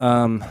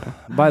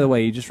 By the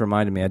way, you just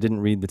reminded me, I didn't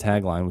read the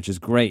tagline, which is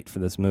great for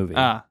this movie.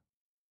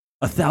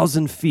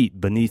 1,000 feet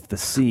beneath the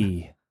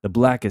sea, the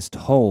blackest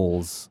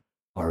holes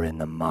are in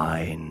the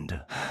mind.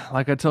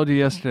 Like I told you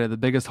yesterday, the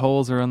biggest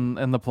holes are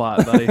in the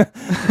plot, buddy.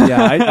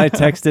 Yeah, I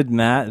texted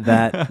Matt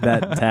that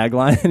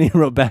tagline, and he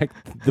wrote back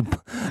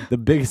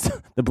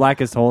the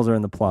blackest holes are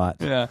in the plot.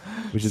 Yeah,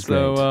 which is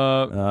so,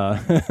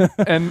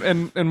 great.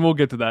 and we'll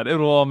get to that. It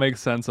will all make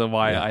sense of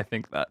why I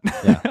think that.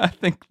 Yeah. I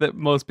think that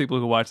most people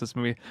who watch this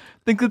movie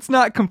think it's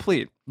not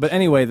complete. But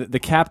anyway, the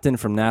captain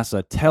from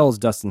NASA tells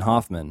Dustin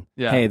Hoffman,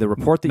 Yeah. "Hey, the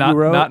report that Not you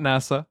wrote, not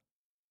NASA.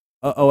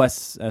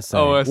 OSSA,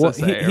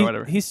 OSSA or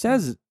whatever. He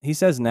says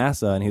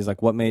NASA, and he's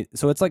like, "What made?"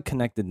 So it's like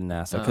connected to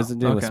NASA because Oh, they're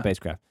dealing with okay.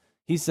 spacecraft.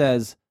 He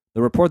says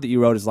the report that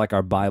you wrote is like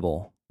our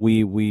Bible.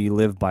 We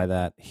live by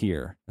that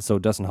here. So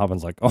Dustin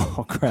Hoffman's like,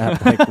 "Oh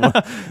crap, like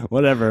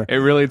whatever." It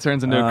really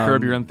turns into a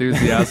Curb Your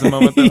Enthusiasm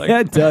moment. That, like, Yeah,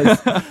 it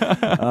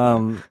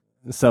does.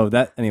 So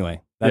that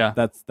anyway, Yeah.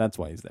 that's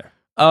why he's there.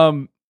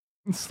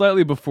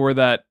 Slightly before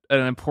that, an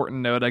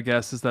important note, I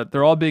guess, is that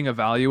they're all being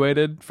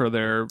evaluated for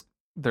their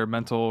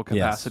mental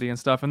capacity and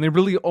stuff. And the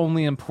really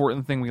only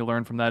important thing we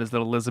learn from that is that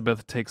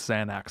Elizabeth takes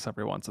Xanax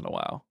every once in a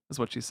while, is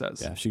what she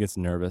says. Yeah, she gets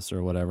nervous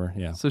or whatever.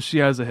 Yeah. So she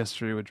has a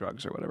history with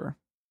drugs or whatever.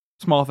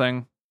 Small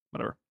thing,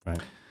 whatever.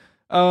 Right.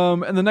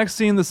 And the next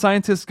scene, the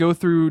scientists go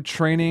through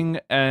training,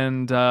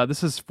 and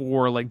this is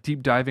for like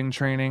deep diving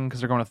training because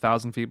they're going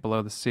 1,000 feet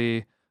below the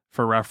sea.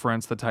 For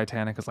reference, the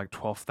Titanic is like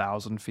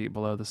 12,000 feet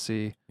below the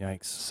sea.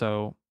 Yikes.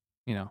 So,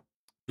 You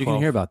can 12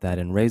 hear about that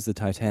in Raise the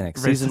Titanic,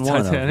 Raise the season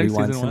 1 Titanic, of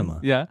Rewind season Cinema.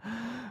 1. Yeah.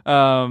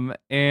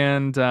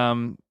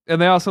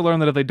 And they also learn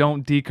that if they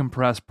don't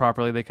decompress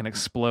properly, they can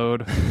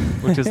explode,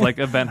 which is like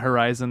Event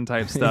Horizon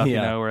type stuff,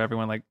 Yeah. where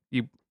everyone like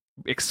you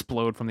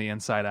explode from the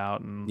inside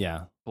out and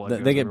Yeah. blood They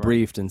goes get everywhere.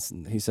 briefed, and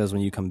he says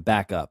when you come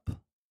back up,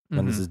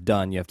 when this Mhm. is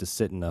done, you have to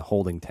sit in a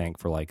holding tank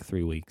for like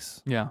 3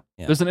 weeks. Yeah.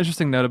 Yeah. There's an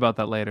interesting note about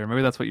that later.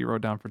 Maybe that's what you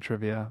wrote down for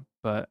trivia,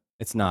 but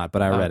It's not,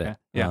 but I read okay. it.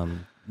 Yeah.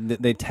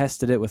 They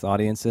tested it with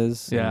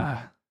audiences. and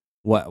yeah.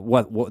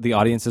 What the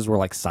audiences were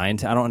like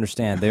scientists. I don't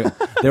understand. They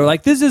were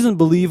like, this isn't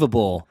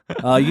believable.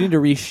 You need to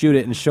reshoot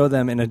it and show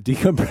them in a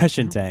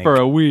decompression tank For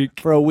a week.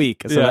 for a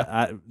week. So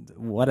Yeah.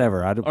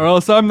 whatever. Or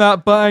else I'm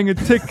not buying a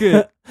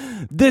ticket.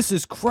 This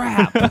is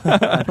crap.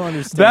 I don't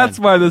understand. That's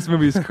why this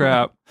movie's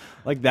crap.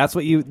 like that's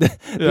what you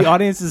the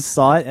audiences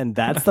saw it, and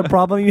that's the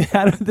problem you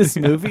had with this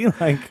movie.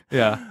 Like,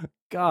 Yeah.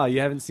 God,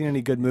 you haven't seen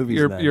any good movies.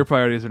 then. Your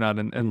priorities are not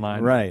in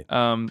line. Right.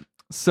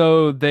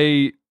 So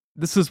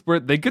this is where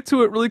they get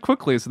to it really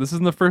quickly. So this is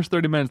in the first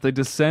 30 minutes. They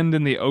descend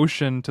in the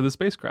ocean to the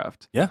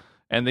spacecraft. Yeah.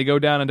 And they go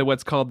down into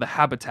what's called the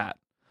habitat,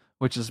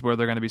 which is where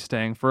they're going to be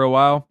staying for a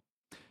while.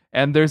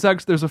 And there's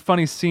a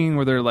funny scene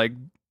where they're like,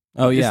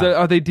 Oh yeah.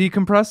 are they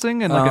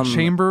decompressing in like a Um,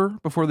 chamber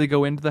before they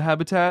go into the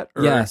habitat?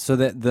 Or? Yeah, so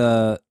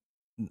that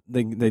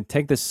they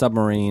take this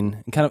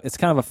submarine. And it's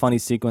kind of a funny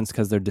sequence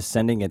because they're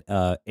descending at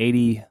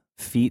 80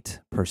 feet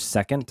per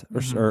second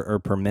or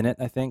per minute,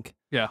 I think.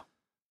 Yeah.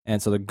 And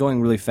so they're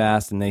going really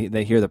fast, and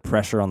they hear the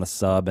pressure on the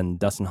sub, and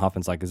Dustin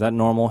Hoffman's like, "Is that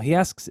normal?" He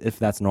asks if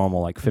that's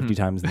normal like 50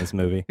 times in this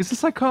movie. He's a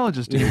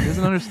psychologist, dude. He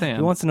doesn't understand.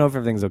 He wants to know if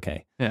everything's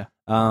okay. Yeah.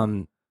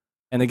 And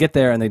they get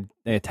there, and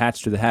they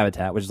attach to the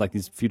habitat, which is like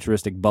these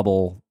futuristic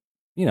bubble,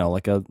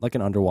 like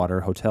an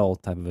underwater hotel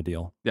type of a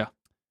deal. Yeah.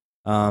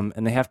 And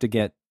they have to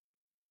get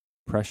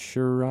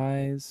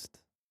pressurized.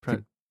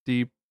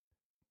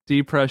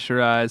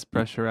 Depressurized,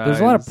 pressurized. There's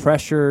a lot of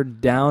pressure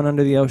down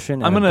under the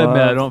ocean. I'm and going to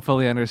admit, I above. don't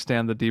fully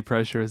understand the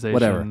depressurization.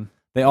 Whatever.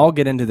 They all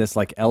get into this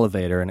like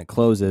elevator, and it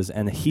closes,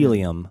 and the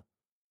helium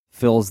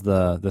fills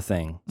the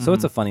thing. So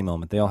it's a funny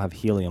moment. They all have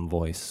helium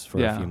voice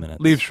for a few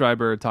minutes. Liev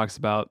Schreiber talks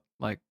about,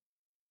 like,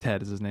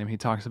 Ted is his name. He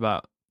talks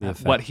about The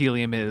effect. what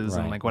helium is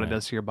and Right, like what it right.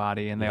 does to your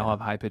body, and they all Yeah.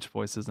 have high pitched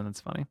voices, and it's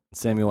funny.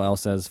 Samuel L.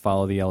 says,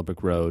 "Follow the yellow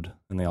brick road,"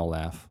 and they all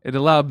laugh. It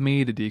allowed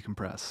me to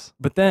decompress.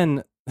 But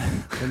then,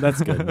 and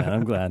that's good, man.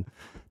 I'm glad.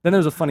 Then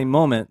there's a funny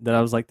moment that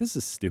I was like, "This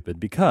is stupid,"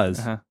 because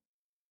Uh-huh.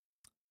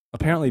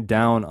 apparently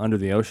down under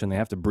the ocean they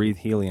have to breathe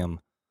helium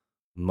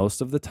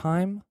most of the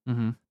time.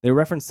 Mm-hmm. They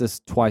reference this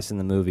twice in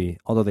the movie,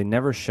 although they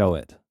never show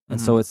it, and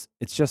so it's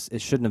just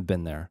it shouldn't have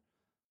been there.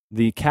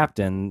 The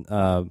captain,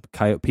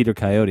 Peter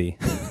Coyote,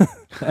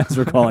 as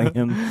we're calling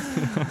him.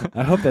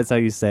 I hope that's how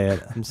you say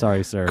it. I'm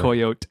sorry, sir.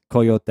 Coyote.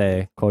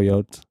 Coyote.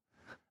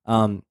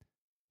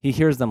 He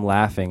hears them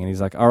laughing, and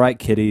he's like, "All right,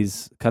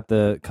 kiddies, cut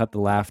the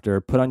laughter.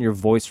 Put on your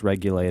voice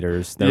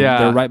regulators.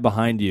 They're right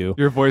behind you."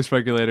 Your voice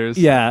regulators.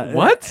 Yeah.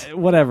 What?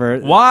 Whatever.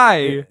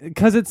 Why?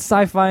 Because it's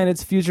sci-fi and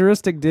it's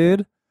futuristic,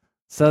 dude.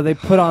 So they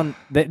put on.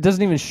 It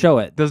doesn't even show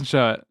it Doesn't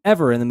show it.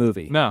 ever in the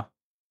movie. No.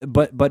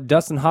 But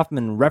Dustin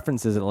Hoffman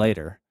references it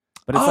later.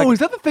 But it's Is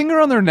that the thing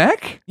around their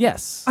neck?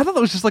 yes. I thought that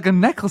was just like a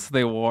necklace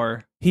they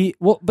wore.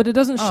 But it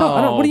doesn't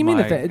show. What do you mean?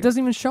 my It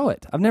doesn't even show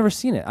it. I've never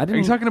seen it. I Are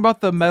didn't. you talking about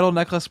the metal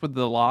necklace with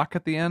the lock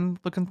at the end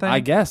looking thing? I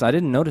guess I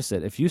didn't notice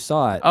it. If you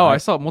saw it, Oh, I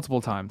saw it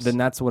multiple times. then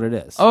that's what it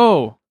is.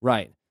 Oh.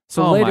 right.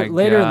 So Oh my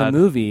later in the God.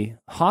 movie,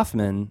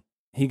 Hoffman,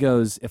 he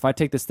goes, "If I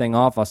take this thing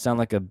off, I'll sound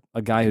like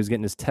a guy who's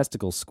getting his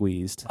testicles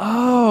squeezed."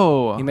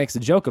 Oh. He makes a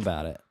joke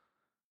about it.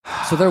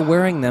 So they're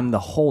wearing them the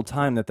whole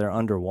time that they're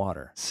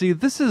underwater. See,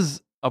 this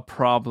is a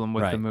problem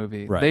with the Right,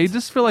 movie. right. They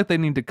just feel like they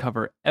need to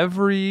cover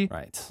every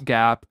Right.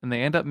 gap, and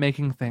they end up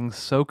making things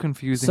so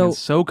confusing So- and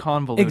so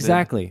convoluted.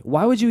 Exactly.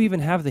 Why would you even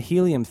have the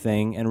helium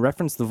thing and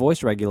reference the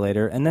voice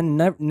regulator and then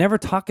never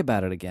talk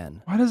about it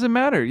again? Why does it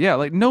matter? Yeah,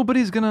 like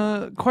nobody's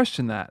gonna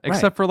question that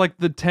except for like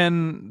the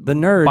 10 The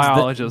nerds,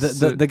 biologists.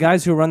 the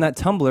guys who run that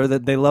Tumblr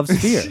that they love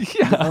Sphere.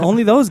 Yeah.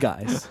 Only those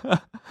guys.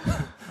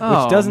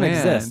 Oh, doesn't man.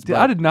 exist, Dude,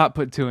 but- I did not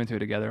put two and two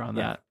together on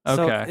that.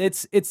 Okay.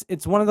 So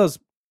it's one of those,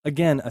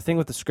 again, a thing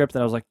with the script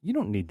that I was like, you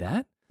don't need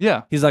that.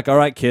 Yeah. He's like, all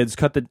right, kids,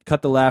 cut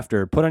the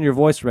laughter. Put on your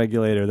voice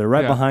regulator. They're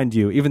right Yeah. behind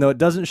you, even though it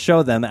doesn't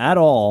show them at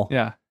all.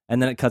 Yeah.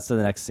 And then it cuts to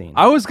the next scene.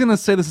 I was gonna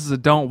say this is a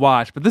don't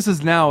watch, but this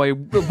is now a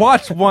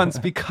watch once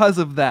because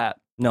of that.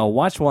 No,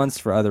 watch once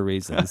for other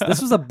reasons.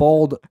 This was a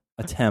bold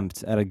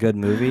attempt at a good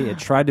movie. It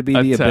tried to be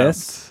The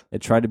Abyss.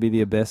 It tried to be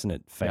The Abyss, and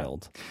it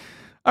failed.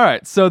 All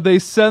right, so they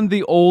send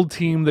the old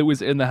team that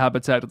was in the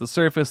habitat to the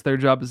surface. Their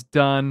job is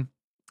done.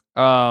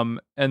 And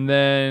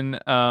then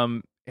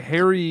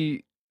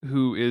Harry,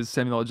 who is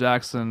Samuel L.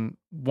 Jackson,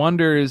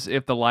 wonders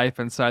if the life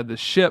inside the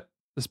ship,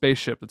 the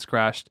spaceship that's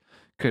crashed,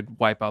 could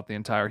wipe out the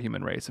entire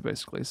human race,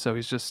 basically. So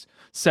he's just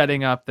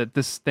setting up that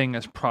this thing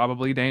is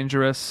probably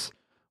dangerous.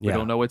 We Yeah.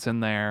 don't know what's in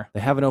there. They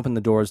haven't opened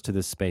the doors to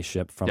this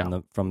spaceship from Yeah.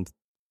 from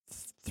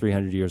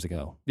 300 years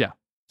ago.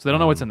 So they don't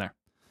know what's in there.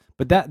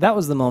 But that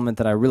was the moment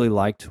that I really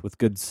liked with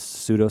good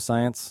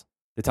pseudoscience.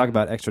 They talk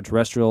about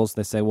extraterrestrials.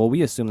 They say, well,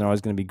 we assume they're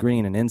always going to be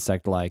green and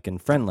insect-like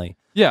and friendly.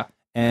 Yeah.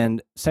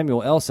 And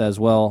Samuel L. says,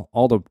 well,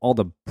 all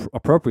the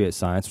appropriate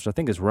science, which I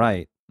think is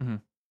right.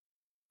 Mhm.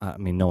 I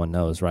mean, no one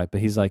knows, right?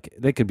 But he's like,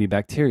 they could be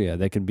bacteria.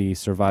 They could be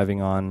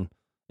surviving on.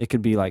 It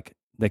could be like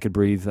they could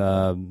breathe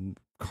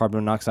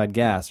carbon monoxide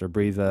gas or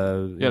breathe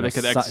they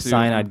could exude,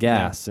 cyanide yeah.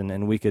 gas,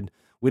 and we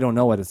don't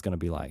know what it's going to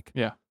be like.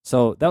 Yeah.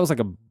 So that was like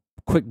a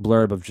quick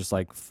blurb of just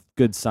like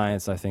good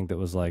science. I think that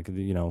was like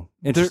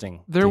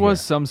interesting. There to was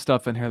hear. some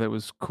stuff in here that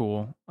was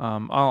cool.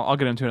 I'll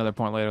get into another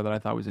point later that I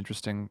thought was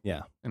interesting.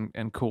 Yeah.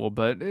 And cool,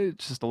 but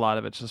it's just a lot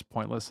of it's just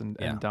pointless and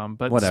dumb.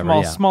 But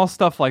Whatever, small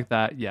stuff like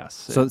that, yes.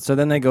 So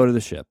then they go to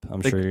the ship.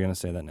 I'm sure you're going to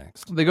say that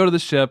next. They go to the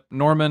ship.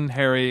 Norman,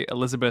 Harry,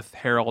 Elizabeth,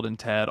 Harold, and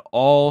Ted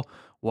all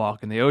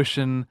walk in the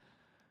ocean,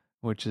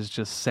 which is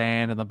just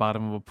sand in the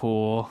bottom of a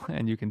pool,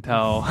 and you can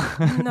tell.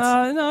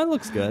 No, it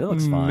looks good. It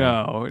looks fine.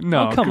 No,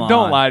 Oh, come don't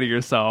on. lie to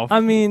yourself. I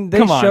mean, they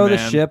Come on, show the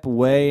man. ship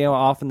way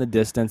off in the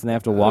distance, and they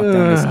have to walk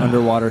down this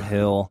underwater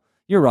hill.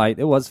 You're right.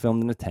 It was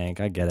filmed in a tank.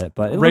 I get it,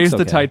 but it Raise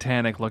looks the okay.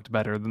 Titanic looked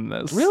better than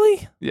this.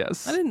 Really?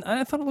 Yes.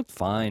 I thought it looked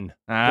fine.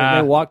 Ah.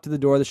 They walk to the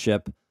door of the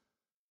ship.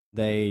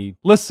 They.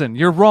 Listen,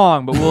 you're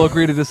wrong, but we'll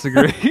agree to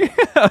disagree.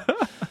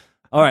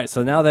 All right.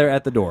 So now they're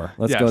at the door.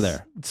 Let's go Yes.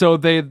 there. So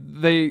they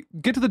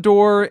get to the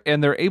door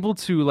and they're able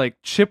to like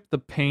chip the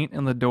paint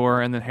in the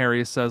door, and then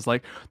Harry says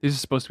like these are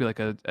supposed to be like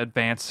a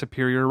advanced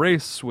superior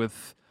race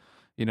with,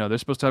 they're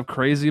supposed to have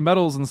crazy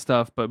metals and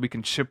stuff, but we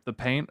can chip the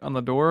paint on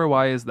the door.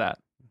 Why is that?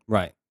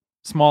 Right.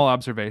 Small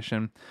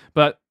observation,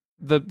 but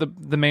the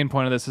main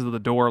point of this is that the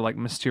door like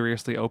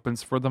mysteriously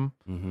opens for them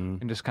Mm-hmm.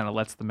 and just kind of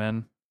lets them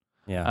in.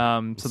 Yeah.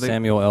 So they,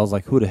 Samuel L's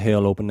like, who the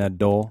hell opened that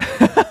door?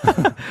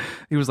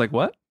 he was like,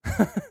 "What?"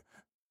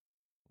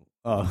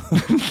 Oh,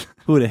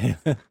 who the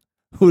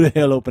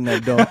hell opened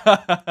that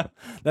door?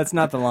 That's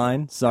not the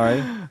line.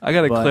 Sorry. I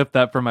gotta But- clip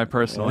that for my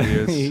personal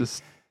use,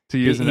 just to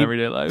use in he-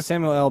 everyday life.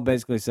 Samuel L.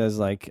 basically says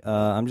like,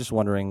 I'm just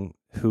wondering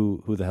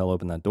who the hell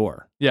opened that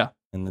door. Yeah.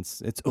 And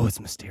it's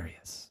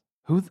mysterious.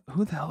 Who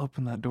the hell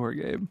opened that door,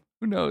 Gabe?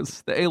 Who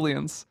knows? The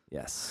aliens.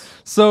 Yes.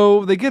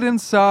 So they get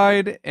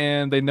inside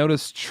and they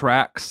notice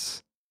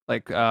tracks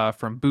like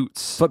from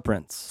boots,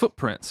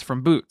 footprints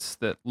from boots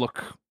that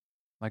look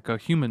like a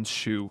human's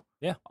shoe.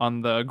 Yeah.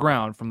 On the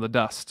ground from the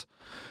dust.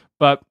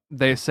 But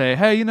they say,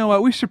 hey, you know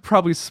what? We should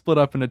probably split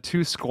up into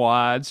 2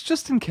 squads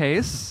just in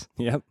case.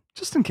 Yep.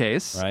 Just in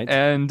case. Right.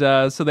 And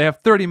so they have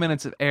 30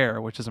 minutes of air,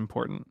 which is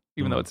important,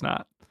 even though it's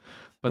not.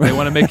 But they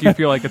want to make you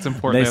feel like it's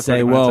important. They have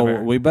say, 30 minutes of well,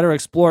 air. we better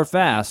explore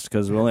fast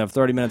because we only have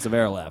 30 minutes of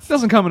air left.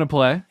 Doesn't come into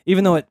play.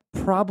 Even though it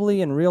probably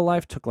in real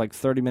life took like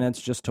 30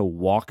 minutes just to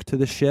walk to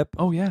the ship.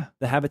 Oh, yeah.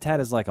 The habitat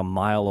is like a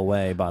mile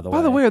away, by the way.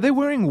 By the way, are they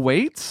wearing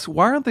weights?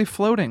 Why aren't they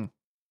floating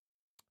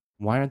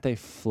Why aren't they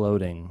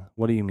floating?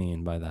 What do you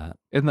mean by that?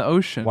 in the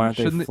ocean? Why aren't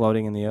they Shouldn't it-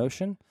 floating in the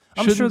ocean?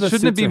 I'm shouldn't- sure the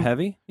shouldn't it suits be- are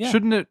heavy. Yeah.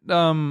 Shouldn't it?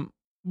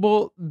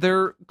 Well,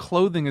 their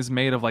clothing is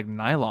made of like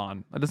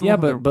nylon. It doesn't Yeah,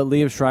 look like but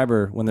Liev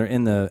Schreiber, when they're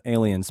in the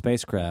alien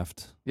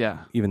spacecraft,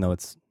 yeah. even though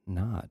it's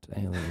not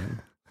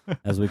alien,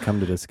 as we come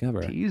to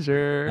discover,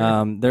 Teaser.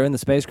 they're in the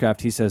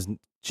spacecraft. He says,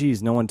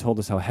 "Geez, no one told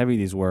us how heavy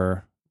these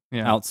were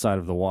yeah. outside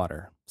of the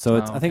water." So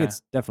it's, Oh, I think okay.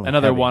 it's definitely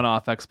Another heavy.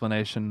 one-off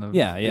explanation of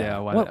Yeah.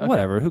 okay.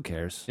 Whatever. Who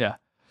cares? Yeah.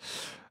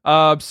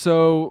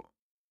 So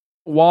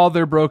while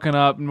they're broken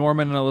up,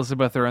 Norman and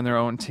Elizabeth are in their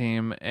own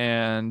team,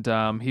 and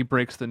he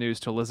breaks the news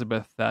to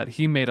Elizabeth that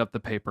he made up the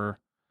paper.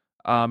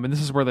 And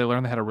this is where they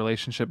learn they had a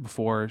relationship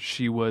before.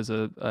 She was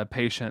a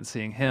patient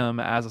seeing him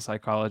as a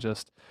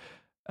psychologist,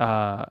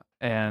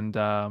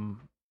 and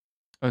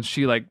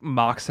she like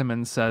mocks him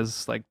and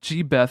says like,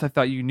 "Gee, Beth, I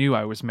thought you knew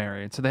I was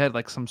married." So they had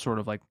like some sort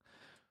of like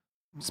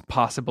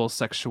possible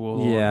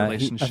sexual Yeah,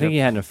 relationship. I think he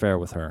had an affair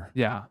with her.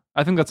 Yeah,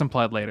 I think that's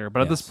implied later,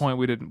 but at this Yes. point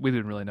we didn't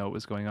really know what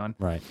was going on.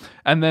 Right.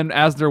 And then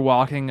as they're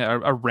walking,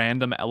 a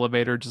random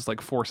elevator just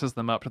like forces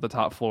them up to the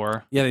top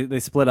floor. Yeah, they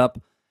split up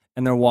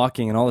and they're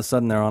walking, and all of a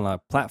sudden they're on a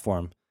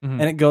platform, Mhm.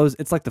 and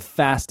it's like the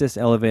fastest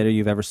elevator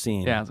you've ever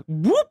seen. Yeah, it's like,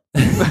 whoop,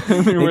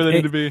 where they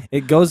need to be.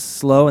 It goes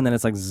slow, and then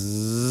it's like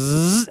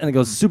zzz, and it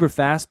goes super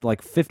fast,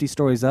 like 50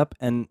 stories up.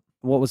 And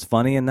what was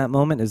funny in that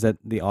moment is that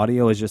the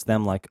audio is just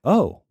them like,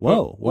 oh,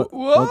 whoa,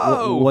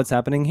 Whoa. what's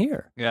happening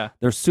here? Yeah,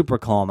 They're super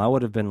calm. I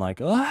would have been like,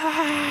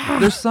 ah.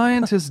 they're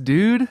scientists,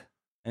 dude.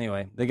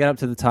 Anyway, they get up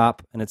to the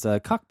top, and it's a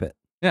cockpit.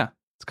 Yeah,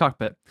 it's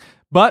cockpit.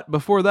 But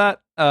before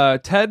that,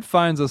 Ted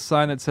finds a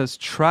sign that says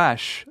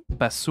 "trash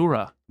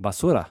basura."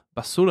 Basura.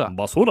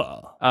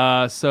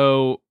 Basura.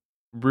 So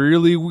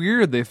really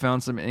weird. They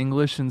found some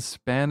English and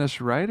Spanish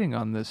writing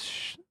on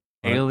this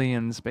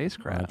alien On a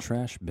spacecraft.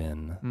 trash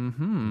bin.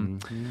 Mm-hmm.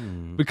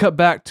 Mhm. We cut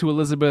back to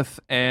Elizabeth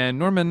and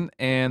Norman,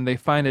 and they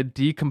find a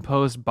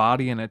decomposed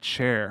body in a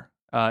chair.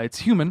 It's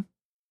human,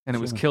 and it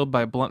was Human. killed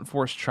by blunt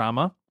force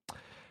trauma.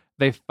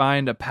 They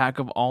find a pack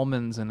of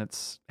almonds in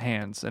its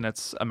hands, and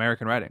it's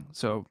American writing.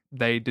 So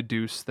they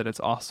deduce that it's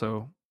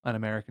also an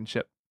American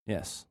ship.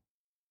 Yes.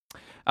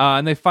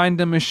 And they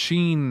find a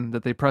machine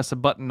that they press a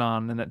button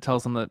on, and it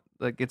tells them that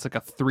like it's like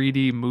a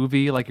 3D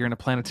movie, like you're in a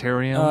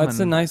planetarium. It's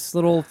a and- nice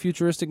little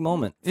futuristic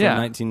moment from Yeah.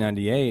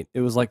 1998. It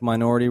was like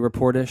Minority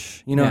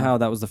Report-ish. You know Yeah. how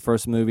that was the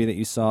first movie that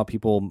you saw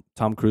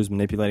Tom Cruise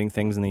manipulating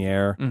things in the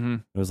air?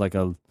 Mhm. It was like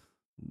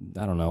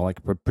I don't know, like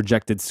a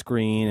projected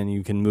screen, and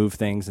you can move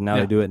things, and now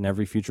Yeah. they do it in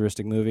every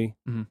futuristic movie.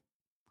 Mhm.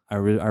 I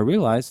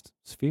realized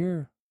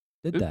Sphere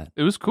did that.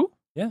 It was cool.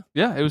 Yeah.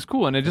 Yeah, it was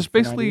cool. And it just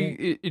From basically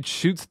 98. it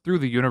shoots through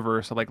the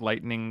universe at like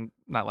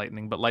not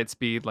lightning, but light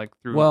speed, like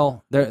through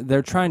Well,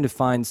 they're trying to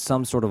find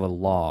some sort of a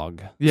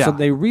log. Yeah. So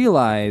they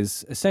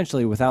realize,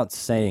 essentially without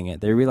saying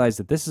it, they realize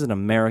that this is an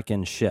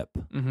American ship.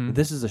 Mhm.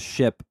 This is a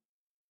ship,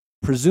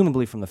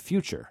 presumably from the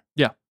future.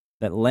 Yeah.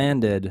 That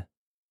landed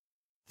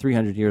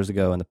 300 years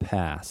ago in the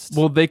past.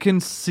 Well, they can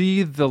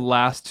see the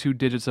last two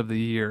digits of the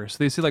year. So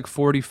they see like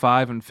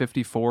 45 and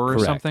 54 or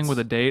Correct. something with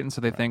a date. And so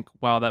they think,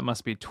 wow, that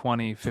must be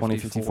 2054.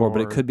 2054,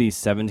 but it could be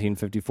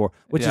 1754,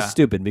 which Yeah. is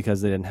stupid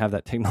because they didn't have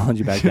that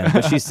technology back then.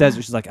 But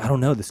she's like, I don't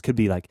know, this could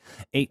be like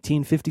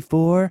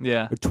 1854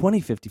 Yeah. or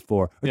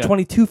 2054 or Yeah.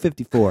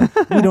 2254.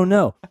 We don't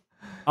know.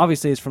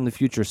 Obviously, it's from the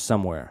future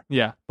somewhere,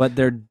 Yeah. but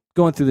they're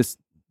going through this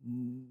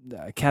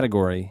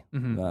category,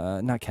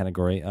 Mhm. not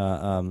category.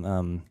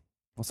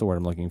 What's the word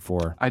I'm looking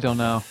for? I don't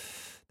know.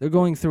 They're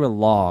going through a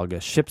log, a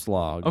ship's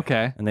log.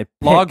 Okay. And they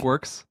Log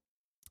works.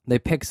 They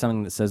pick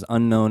something that says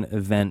unknown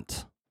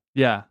event.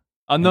 Yeah.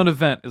 Unknown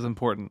event is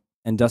important.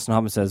 And Dustin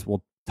Hoffman says,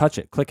 well, touch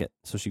it, click it.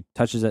 So she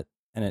touches it,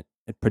 and it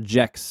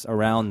projects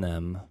around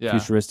them Yeah.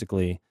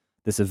 futuristically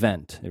this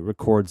event. It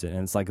records it,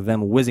 and it's like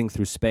them whizzing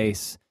through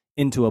space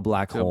into a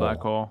black To hole. a black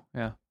hole.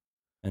 Yeah.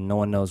 And no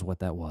one knows what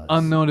that was.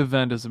 Unknown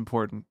event is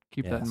important.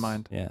 Keep that in Yes,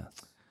 mind. Yes.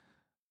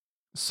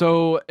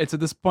 So it's at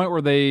this point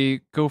where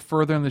they go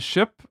further in the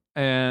ship,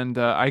 and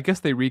I guess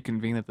they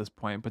reconvene at this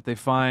point, but they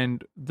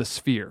find the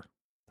sphere,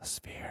 The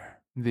sphere.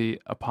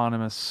 the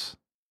eponymous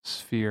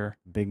sphere.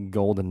 Big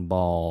golden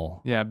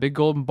ball. Yeah, big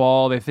golden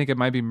ball. They think it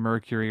might be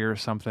Mercury or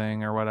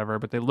something or whatever,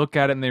 but they look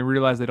at it and they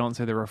realize they don't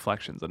see the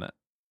reflections in it.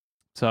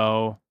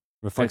 So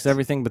Reflects It's-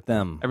 everything but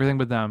them. everything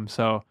but them.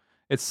 So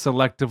it's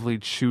selectively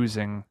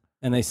choosing.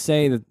 And they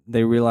say that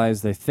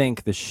they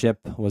think the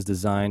ship was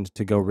designed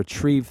to go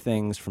retrieve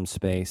things from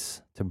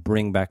space to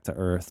bring back to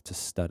Earth to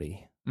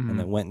study. Mhm. And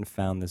they went and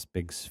found this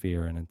big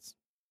sphere, and it's,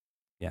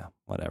 yeah,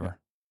 whatever.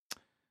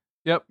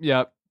 Yep.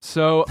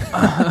 So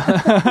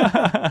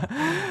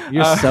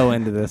You're so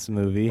into this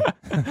movie.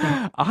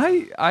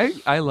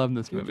 I love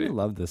this You movie.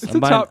 love this. It's I'm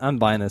a buying, top- I'm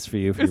buying this for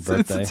you for your It's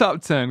birthday. a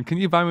top 10. Can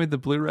you buy me the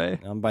Blu-ray?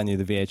 I'm buying you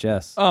the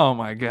VHS. Oh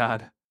my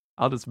god.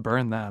 I'll just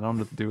burn that. I don't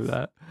know what to do with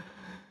that.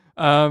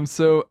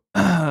 So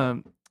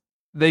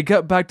they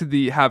get back to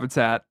the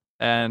habitat,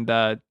 and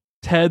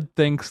Ted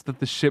thinks that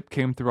the ship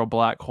came through a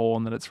black hole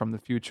and that it's from the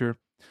future,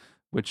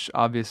 which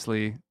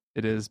obviously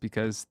it is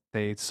because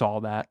they saw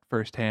that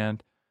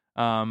firsthand.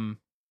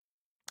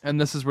 And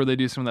this is where they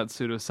do some of that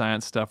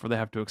pseudoscience stuff where they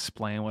have to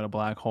explain what a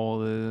black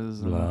hole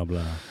is, and Blah,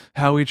 blah.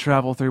 how we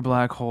travel through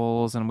black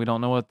holes, and we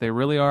don't know what they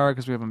really are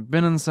because we haven't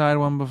been inside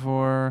one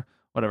before.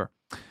 Whatever.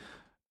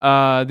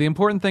 The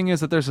important thing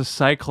is that there's a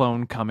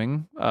cyclone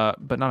coming,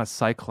 but not a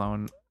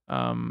cyclone.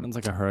 It's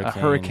like a hurricane.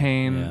 A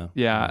hurricane.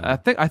 Yeah.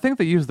 I think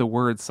they use the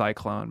word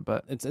cyclone,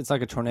 but It's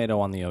like a tornado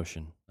on the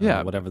ocean.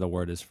 Yeah. Whatever the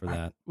word is for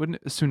that. wouldn't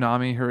it,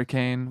 tsunami,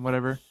 hurricane,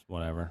 whatever.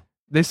 Whatever.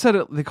 They said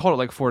it. They called it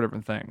like 4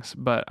 different things,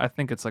 but I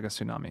think it's like a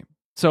tsunami.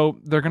 So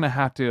they're gonna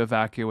have to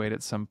evacuate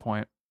at some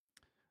point.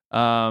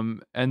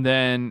 And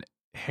then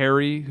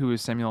Harry, who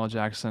is Samuel L.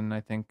 Jackson,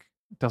 I think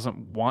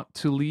doesn't want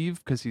to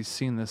leave because he's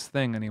seen this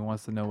thing and he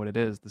wants to know what it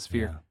is, the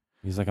sphere. Yeah.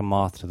 He's like a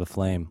moth to the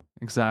flame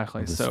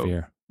Exactly. of the So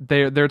sphere.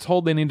 they're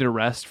told they need to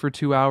rest for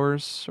 2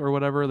 hours or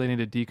whatever. They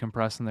need to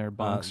decompress in their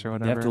bunks or They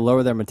whatever. have to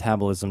lower their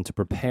metabolism to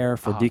prepare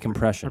for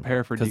decompression.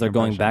 prepare for because they're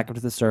going decompression. back up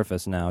to the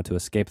surface now to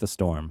escape the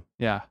storm.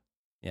 Yeah,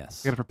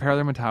 Yes. they got to prepare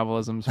their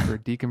metabolisms for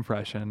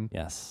decompression.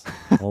 Yes.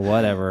 Well,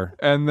 whatever.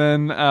 And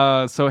then,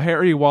 so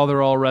Harry, while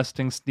they're all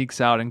resting,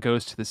 sneaks out and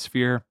goes to the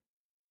sphere.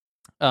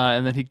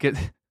 And then he gets.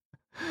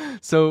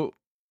 So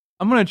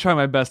I'm going to try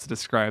my best to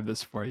describe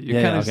this for you. You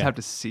Yeah, kind of yeah, just okay. have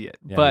to see it.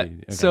 Yeah, But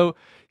okay. so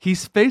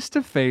he's face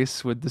to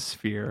face with the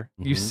sphere.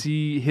 You Mhm.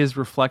 see his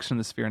reflection in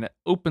the sphere, and it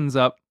opens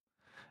up,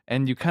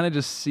 and you kind of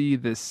just see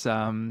this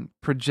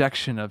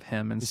projection of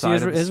him You see inside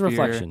his, of the his sphere.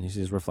 reflection. You see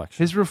his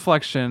reflection. His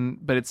reflection,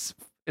 but it's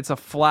a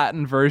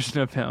flattened version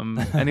of him,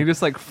 and he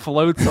just like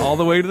floats all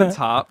the way to the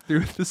top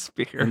through the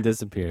sphere. and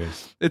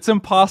disappears. It's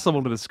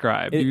impossible to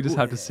describe. It- You just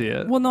have to see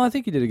it. Well, no, I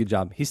think you did a good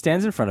job. He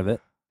stands in front of it.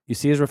 You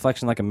see his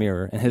reflection like a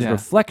mirror, and his Yeah.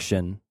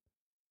 reflection,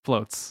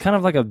 Floats. kind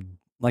of like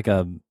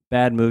a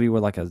bad movie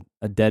where like a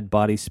dead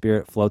body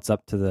spirit floats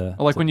up to the.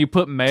 Like when you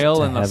put mail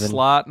to in the heaven.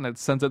 slot and it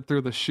sends it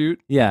through the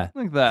chute. Yeah.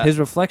 Like that. His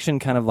reflection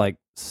kind of like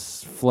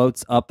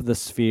floats up the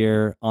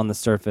sphere on the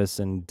surface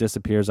and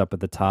disappears up at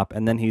the top,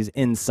 and then he's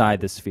inside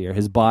the sphere.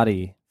 His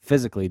body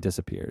physically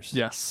disappears.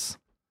 Yes.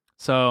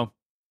 So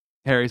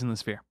Harry's in the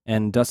sphere.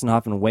 And Dustin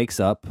Hoffman wakes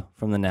up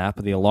from the nap.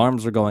 The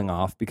alarms are going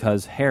off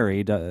because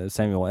Harry,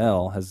 Samuel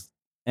L., has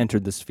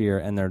entered the sphere,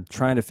 and they're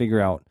trying to figure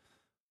out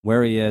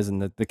where he is.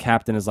 And the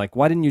captain is like,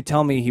 "Why didn't you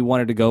tell me he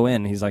wanted to go in?"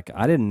 And he's like,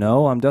 "I didn't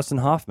know. I'm Dustin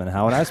Hoffman.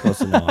 How was I supposed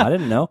to know? I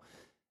didn't know."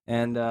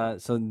 And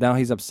so now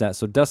he's upset.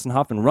 So Dustin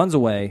Hoffman runs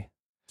away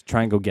to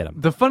try and go get him.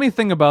 The funny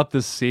thing about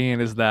this scene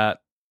is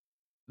that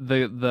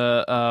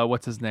the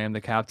what's his name?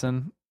 The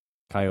captain?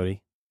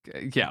 Coyote.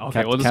 Yeah, okay.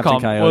 Cap- We'll just Captain call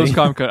him Coyote. we'll just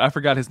call him Coyote. I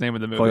forgot his name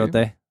in the movie.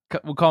 Coyote.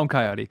 We'll call him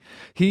Coyote.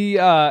 He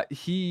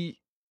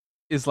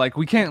is like,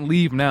 we can't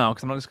leave now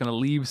because I'm not just gonna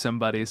leave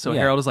somebody. So Yeah.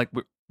 Harold is like,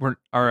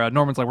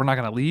 Norman's like, we're not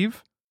gonna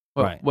leave.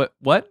 Right.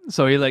 What?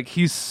 So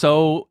he's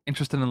so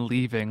interested in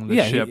leaving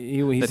the ship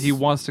that he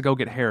wants to go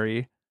get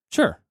Harry.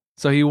 Sure.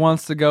 So he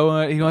wants to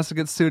go. He wants to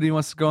get suited. He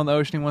wants to go in the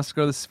ocean. He wants to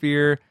go to the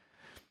sphere.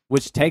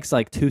 Which takes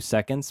like 2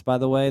 seconds, by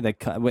the way.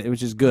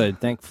 Which is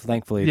good.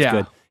 Thankfully, it's Yeah.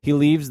 good. He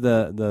leaves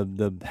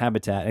the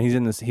habitat, and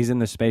he's in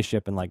the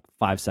spaceship in like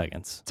 5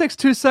 seconds. It takes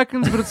 2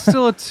 seconds, but it's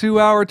still a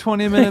 2-hour,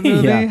 20-minute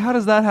movie. Yeah. How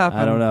does that happen?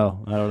 I don't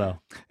know.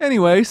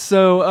 Anyway,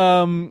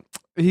 so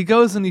he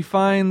goes and he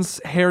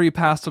finds Harry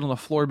passed out on the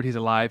floor, but he's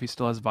alive. He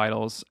still has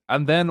vitals.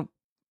 And then,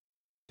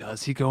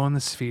 does he go in the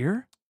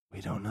sphere?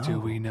 We don't know. Do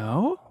we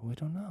know? We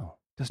don't know.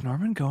 Does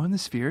Norman go in the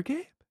sphere,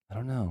 Gabe? I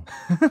don't know.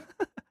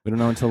 We don't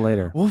know until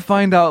later. We'll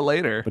find out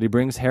later. But he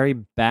brings Harry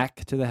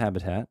back to the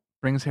habitat.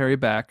 Brings Harry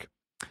back.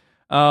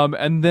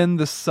 And then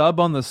the sub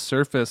on the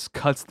surface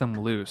cuts them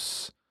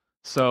loose.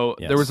 So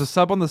there was a Yes.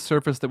 sub on the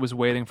surface that was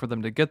waiting for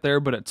them to get there,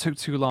 but it took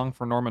too long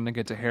for Norman to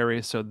get to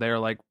Harry. So they're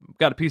like,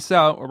 got to peace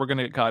out or we're going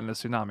to get caught in a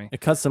tsunami.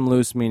 It cuts them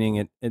loose, meaning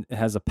it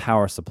has a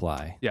power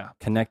supply. Yeah.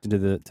 Connected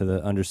to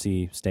the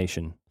undersea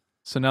station.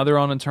 So now they're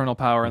on internal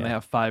power and they Yeah.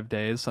 have 5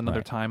 days, another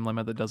Right. time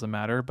limit that doesn't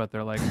matter, but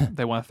they're like,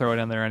 they want to throw it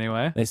in there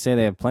anyway. They say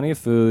they have plenty of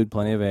food,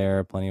 plenty of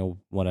air, plenty of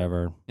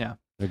whatever. Yeah.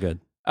 They're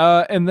good.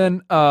 And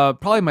then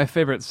probably my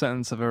favorite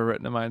sentence I've ever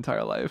written in my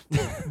entire life.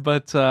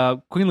 But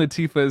Queen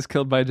Latifah is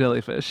killed by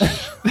jellyfish.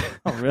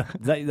 Oh,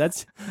 really?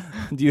 That's.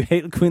 Do you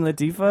hate Queen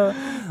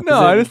Latifah? No,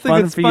 Was I it just think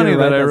fun it's for you to funny that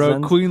write I wrote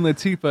sentence? Queen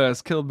Latifah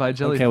is killed by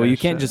jellyfish. Okay, well, you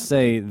can't just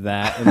say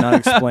that and not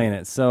explain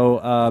it.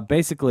 So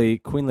basically,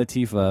 Queen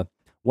Latifah,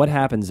 what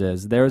happens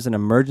is there's an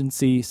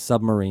emergency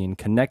submarine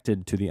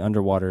connected to the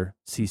underwater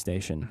sea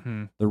station.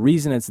 Mhm. The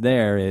reason it's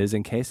there is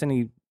in case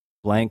any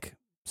blank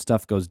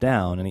stuff goes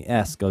down, any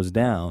S goes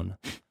down,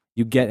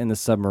 you get in the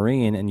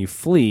submarine and you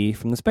flee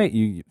from the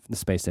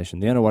space station,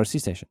 the underwater sea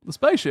station. The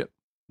spaceship.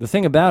 The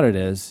thing about it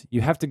is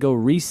you have to go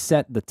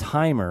reset the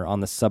timer on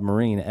the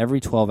submarine every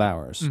 12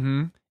 hours.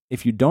 Mm-hmm.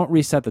 If you don't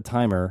reset the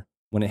timer,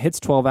 when it hits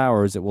 12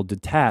 hours, it will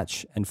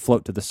detach and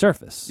float to the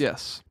surface.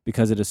 Yes.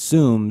 Because it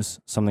assumes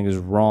something is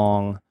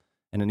wrong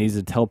and it needs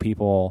to tell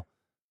people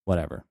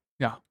whatever.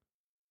 Yeah.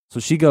 So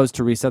she goes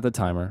to reset the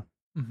timer.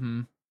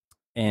 Mm-hmm.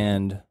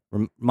 And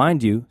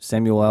mind you,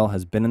 Samuel L.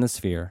 has been in the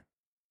sphere.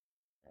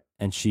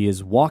 And she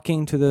is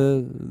walking to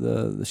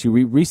she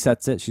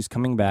resets it. She's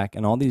coming back.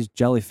 And all these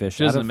jellyfish,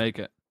 She doesn't make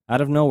it.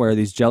 out of nowhere,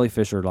 these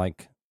jellyfish are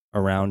like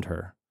around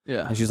her.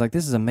 Yeah. And she's like,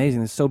 "This is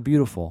amazing. It's so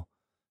beautiful."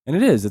 And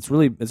it is. It's a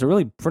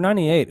really, for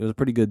 98, it was a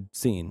pretty good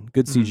scene.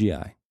 Good Mhm.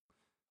 CGI.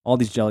 All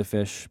these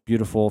jellyfish,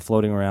 beautiful,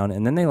 floating around.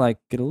 And then they like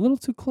get a little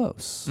too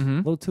close, Mhm. a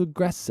little too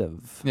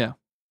aggressive. Yeah.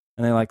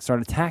 And they like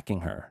start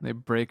attacking her. They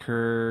break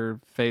her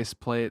face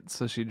plate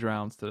so she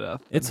drowns to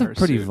death. It's in a her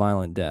pretty suit.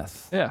 violent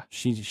death. Yeah.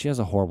 She has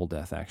a horrible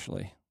death,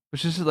 actually. But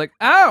she's just like,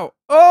 ow,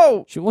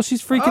 oh,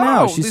 She's freaking Oh,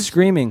 out. She's these-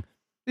 screaming.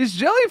 these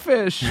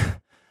jellyfish.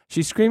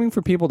 She's screaming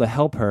for people to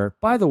help her.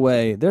 By the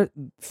way,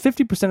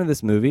 50% of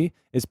this movie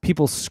is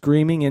people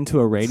screaming into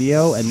a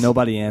radio and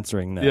nobody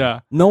answering them. Yeah.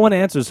 No one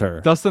answers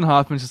her. Dustin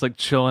Hoffman's just like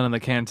chilling in the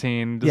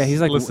canteen. Just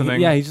He's like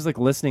listening. Yeah, he's just like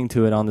listening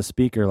to it on the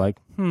speaker, like,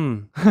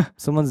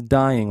 someone's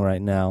dying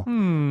right now.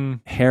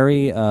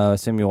 Harry,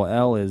 Samuel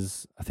L.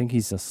 I think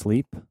he's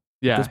asleep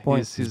Yeah. at this point.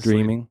 He's He's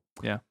dreaming.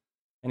 Yeah.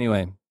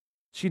 Anyway,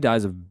 she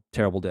dies a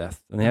terrible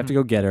death, and they have to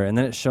go get her. And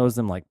then it shows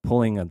them like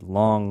pulling a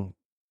long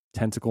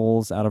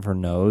tentacles out of her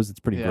nose. It's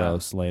pretty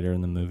gross later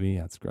in the movie.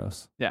 That's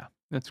gross. Yeah,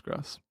 it's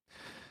gross.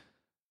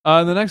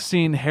 In the next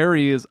scene,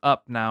 Harry is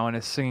up now and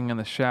is singing in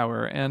the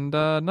shower, and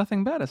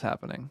nothing bad is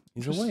happening.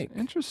 He's awake.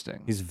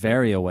 Interesting. He's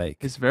very awake,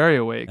 He's very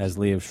awake. as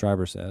Liev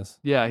Schreiber says.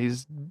 Yeah,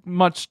 he's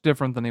much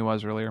different than he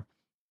was earlier.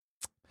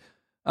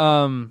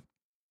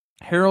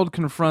 Harold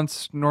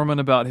confronts Norman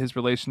about his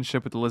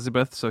relationship with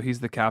Elizabeth, so he's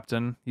the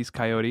captain. He's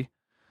Coyote.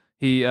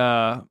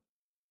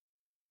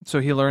 So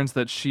he learns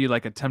that she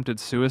like attempted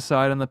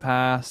suicide in the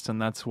past,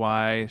 and that's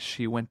why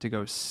she went to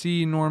go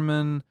see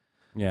Norman.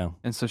 Yeah.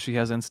 And so she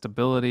has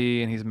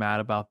instability, and he's mad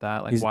about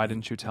that. Like, why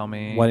didn't you tell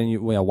me?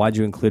 Why'd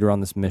you include her on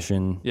this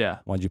mission? Yeah.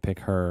 Why'd you pick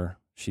her?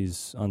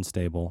 She's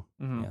unstable.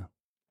 Mhm. Yeah.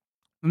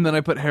 And then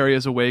I put Harry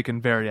as awake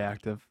and very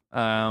active.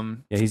 Yeah,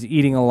 he's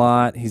eating a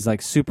lot. He's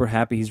like super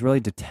happy. He's really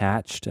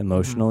detached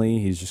emotionally.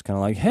 He's just kind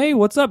of like, hey,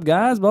 what's up,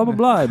 guys? Blah,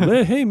 blah,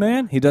 blah. Hey,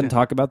 man. He doesn't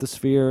talk about the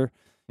sphere.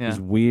 Yeah. He's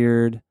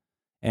weird.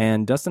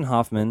 And Dustin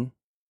Hoffman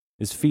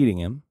is feeding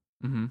him,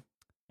 and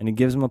he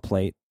gives him a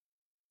plate.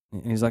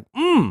 And he's like,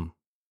 I'm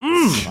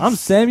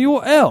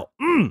Samuel L.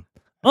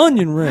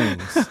 Onion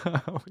rings.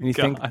 Oh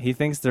And he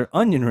thinks they're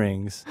onion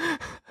rings.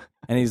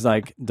 And he's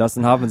like,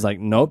 Dustin Hoffman's like,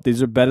 nope,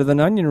 these are better than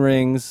onion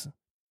rings.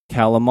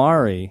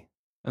 Calamari.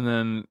 And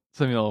then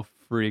Samuel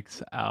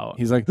freaks out.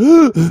 He's like,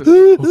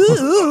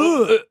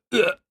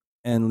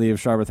 and Liev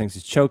Schreiber thinks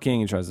he's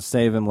choking. He tries to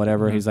save him,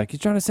 whatever. He's like, he's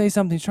trying to say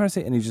something. He's trying to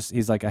say, and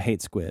he's like, I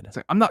hate squid. It's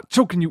like, I'm not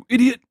choking you,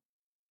 idiot.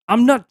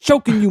 I'm not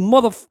choking you,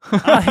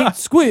 I hate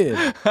squid.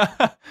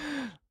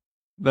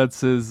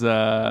 That's his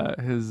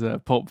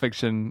Pulp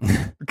Fiction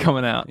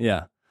coming out.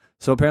 Yeah.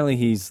 So apparently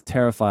he's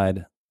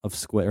terrified of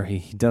squid, or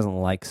he doesn't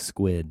like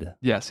squid.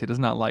 Yes, he does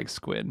not like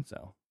squid.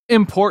 So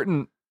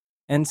Important.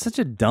 And such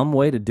a dumb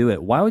way to do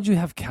it. Why would you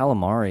have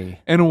calamari?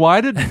 And why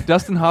did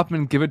Dustin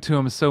Hoffman give it to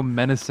him so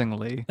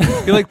menacingly?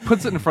 He like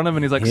puts it in front of him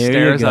and he's like Here you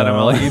stares at him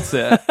go. while he eats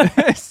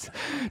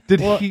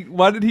it.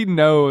 Why did he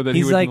know that he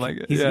He's wouldn't like,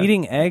 like it? he's Yeah.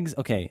 eating eggs.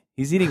 Okay,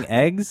 he's eating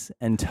eggs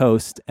and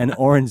toast and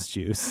orange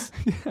juice.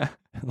 Yeah.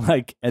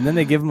 Like, and then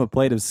they give him a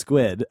plate of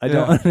squid. I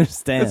don't Yeah.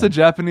 understand. It's a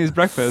Japanese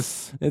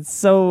breakfast. It's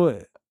so.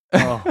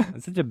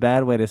 It's such a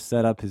bad way to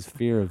set up his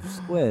fear of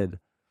squid.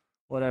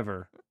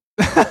 Whatever.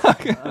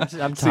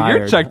 I'm tired. So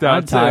you're checked out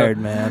I'm too. tired,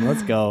 man.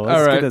 Let's go. Let's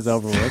All right. get this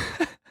over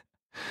with.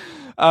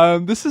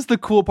 This is the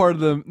cool part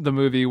of the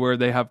movie where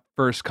they have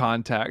first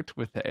contact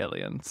with the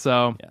alien.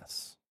 So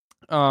Yes.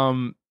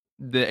 the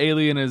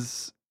alien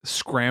is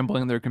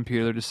scrambling their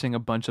computer. They're just seeing a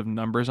bunch of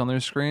numbers on their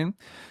screen,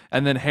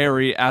 and then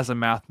Harry, as a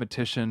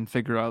mathematician,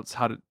 figures out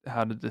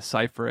how to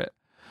decipher it.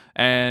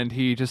 And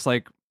he just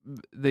like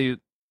they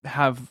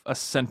have a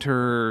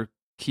center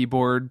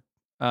keyboard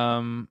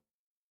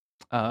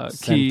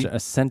key. A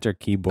center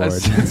keyboard. A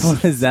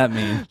What does that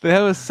mean? They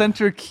have a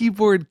center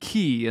keyboard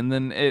key, and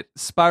then it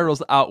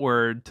spirals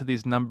outward to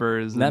these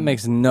numbers. That and-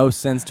 makes no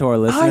sense to our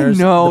listeners.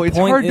 know, The it's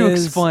point hard to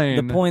is-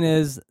 explain. The point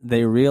is,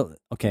 they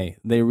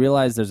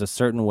realize there's a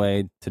certain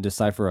way to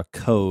decipher a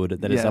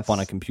code that is up on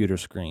a Yes. computer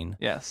screen.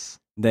 Yes.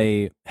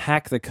 They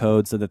hack the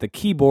code so that the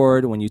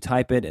keyboard, when you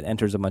type it, it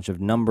enters a bunch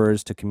of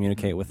numbers to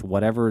communicate with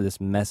whatever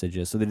this message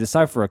is. So they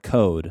decipher a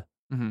code,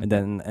 Mhm.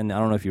 and I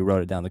don't know if you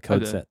wrote it down. The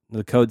code did.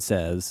 the code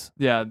says,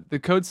 Yeah, the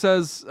code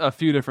says a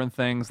few different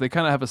things. They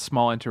kind of have a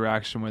small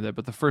interaction with it,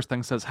 but the first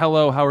thing says,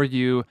 "Hello, how are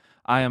you?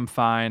 I am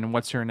fine.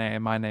 What's your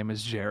name? My name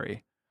is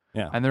Jerry."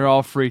 yeah, And they're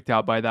all freaked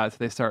out by that, so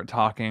they start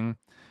talking.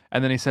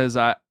 And then he says,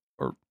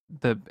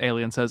 the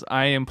alien says,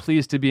 "I am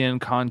pleased to be in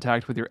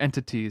contact with your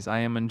entities. I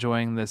am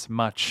enjoying this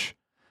much."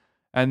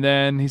 And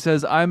then he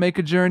says, "I make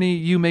a journey,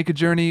 you make a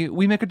journey,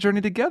 we make a journey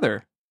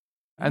together."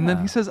 And then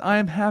Yeah. he says, "I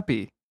am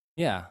happy."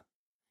 yeah.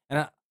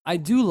 And I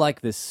do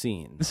like this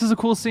scene. This is a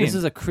cool scene. This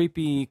is a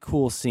creepy,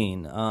 cool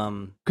scene.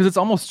 Because it's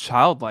almost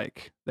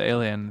childlike, the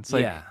alien. It's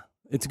like, yeah,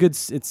 it's good.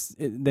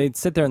 They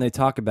sit there and they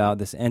talk about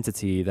this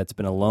entity that's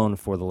been alone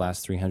for the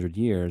last 300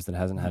 years that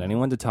hasn't had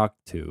anyone to talk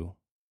to,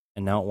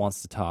 and now it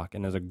wants to talk.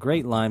 And there's a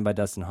great line by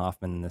Dustin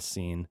Hoffman in this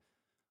scene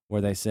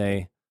where they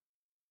say,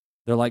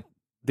 they're like,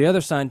 the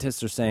other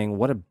scientists are saying,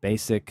 what a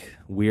basic,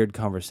 weird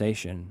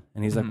conversation.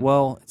 And he's like,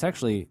 well, it's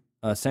actually,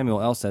 Samuel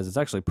L. says, it's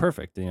actually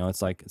perfect. You know,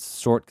 it's like it's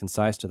short,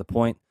 concise, to the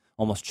point,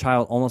 almost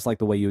like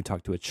the way you would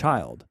talk to a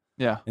child.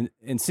 yeah,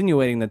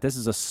 Insinuating that this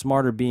is a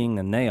smarter being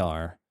than they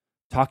are,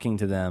 talking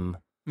to them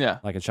yeah.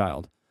 like a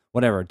child.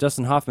 Whatever.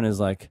 Dustin Hoffman is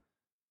like,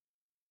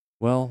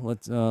 well,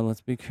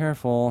 let's be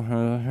careful.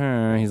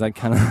 He's like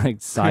kind of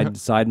like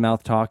side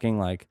mouth talking,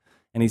 like,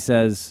 and he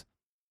says,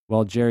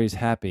 well, Jerry's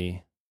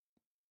happy.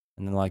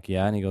 And they're like,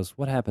 yeah. And he goes,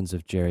 what happens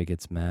if Jerry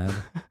gets mad?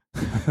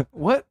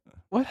 What?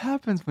 What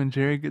happens when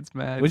Jerry gets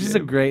mad? Which is a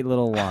Gabe? great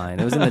little line.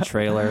 It was in the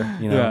trailer.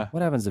 Yeah.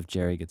 What happens if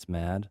Jerry gets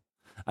mad?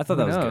 I thought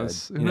Who that was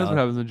knows? good. Who knows what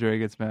happens when Jerry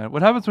gets mad?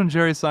 What happens when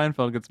Jerry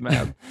Seinfeld gets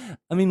mad?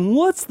 I mean,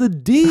 what's the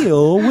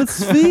deal with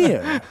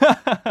Sphere?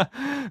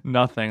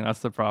 Nothing. That's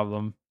the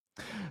problem.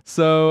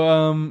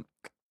 So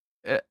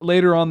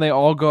later on, they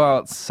all go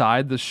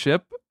outside the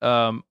ship,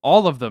 all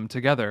of them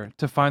together,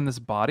 to find this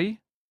body,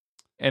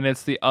 and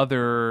it's the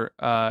other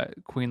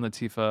Queen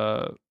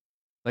Latifah.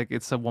 Like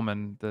it's a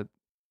woman that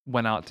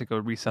went out to go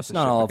reset It's the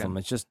not ship all again. of them.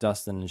 It's just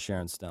Dustin and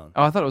Sharon Stone.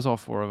 Oh, I thought it was all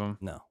 4 of them.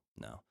 No.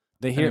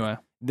 They hear. Anyway,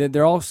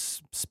 They're all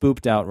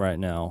spooked out right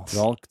now.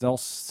 They're all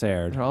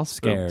scared. They're all spooked.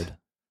 scared.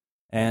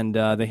 And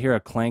they hear a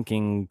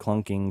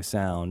clunking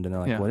sound, and they're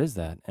like, Yeah. "What is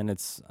that?" And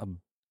it's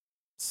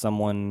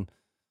someone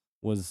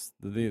was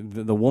the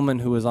woman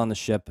who was on the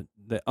ship,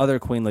 the other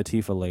Queen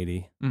Latifah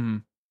lady, hmm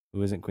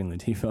who isn't Queen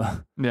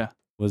Latifah, yeah,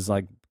 was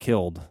like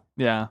killed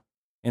yeah,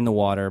 in the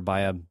water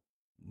by a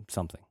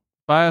something.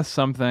 by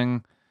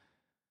something.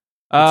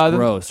 It's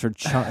gross.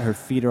 Her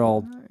feet are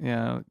all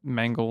Yeah,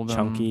 mangled,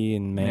 chunky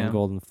and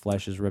mangled, and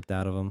flesh is ripped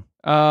out of them.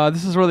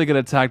 This is where they get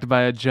attacked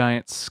by a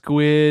giant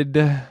squid,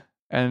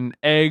 and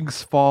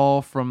eggs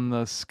fall from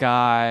the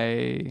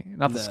sky.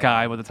 Not the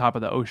sky, but the top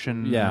of the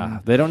ocean. Yeah,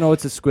 they don't know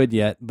it's a squid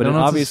yet, but it Don't know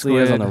it's a obviously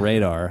is on the squid.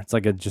 radar. It's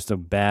like just a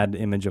bad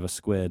image of a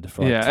squid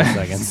for like Yeah. 2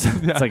 seconds.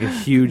 Yeah. It's like a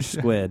huge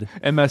squid.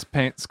 MS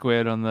Paint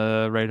squid on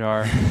the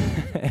radar.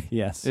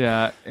 Yes.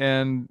 Yeah,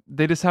 and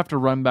they just have to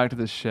run back to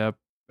the ship,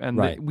 and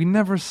Right. we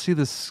never see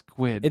the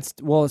squid.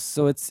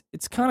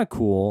 It's kind of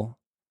cool.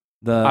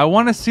 I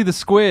want to see the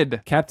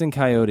squid. Captain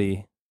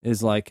Coyote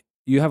is like,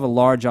 you have a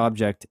large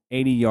object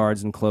 80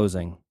 yards in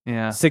closing.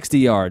 Yeah, 60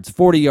 yards,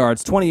 40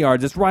 yards, 20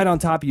 yards. It's right on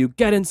top of you.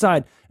 Get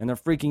inside. And they're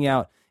freaking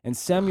out. And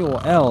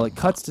it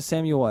cuts to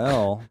Samuel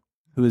L.,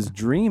 who is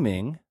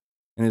dreaming,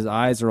 and his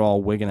eyes are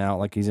all wigging out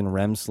like he's in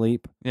REM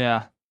sleep.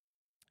 yeah,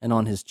 And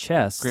on his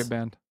chest great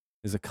band.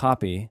 is a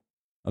copy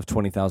of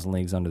 20,000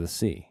 Leagues Under the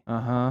Sea.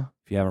 Uh-huh.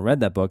 If you haven't read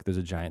that book, there's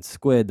a giant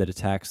squid that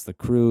attacks the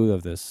crew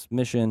of this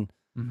mission.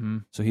 Mm-hmm.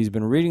 So he's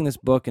been reading this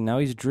book, and now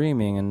he's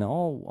dreaming, and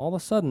all of a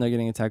sudden they're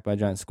getting attacked by a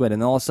giant squid,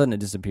 and all of a sudden it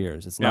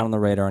disappears. It's Yeah. not on the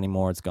radar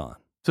anymore. It's gone.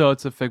 So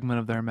it's a figment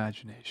of their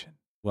imagination,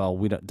 Well,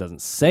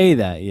 doesn't say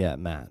that yet,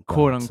 Matt. but,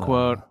 quote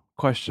unquote.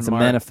 Question It's a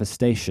mark.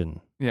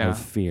 manifestation Yeah. of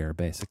fear,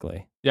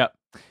 basically. Yeah.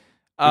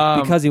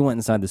 Because he went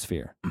inside the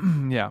sphere.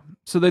 Yeah.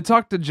 So they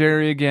talked to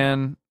Jerry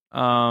again.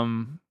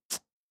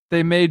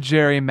 They made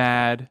Jerry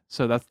mad,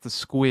 so that's the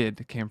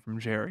squid came from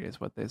Jerry,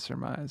 is what they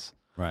surmise.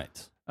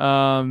 Right.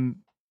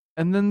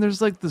 And then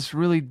there's like this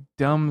really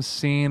dumb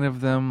scene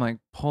of them like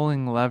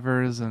pulling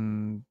levers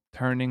and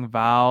turning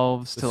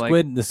valves to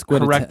The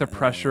squid correct the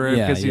pressure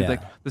Yeah, because yeah.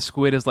 like the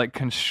squid is like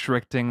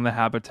constricting the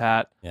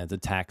habitat. Yeah, it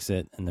attacks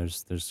it, and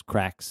there's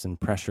cracks and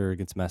pressure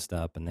gets messed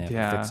up, and they have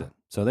to fix Yeah. it.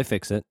 So they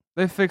fix it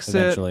They fix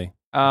eventually. it.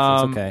 So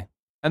it's okay.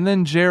 And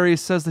then Jerry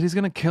says that he's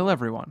gonna kill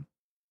everyone.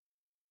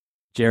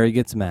 Jerry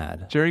gets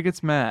mad. Jerry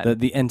gets mad.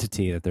 The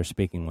entity that they're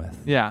speaking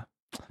with. Yeah.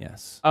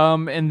 Yes.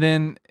 And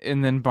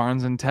then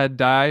Barnes and Ted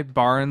die.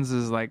 Barnes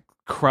is like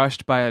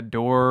crushed by a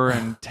door,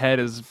 and Ted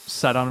is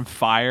set on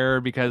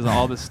fire because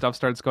all this stuff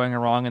starts going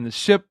wrong in the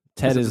ship.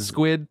 Ted because of the is-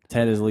 squid.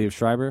 Ted is Liev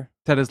Schreiber.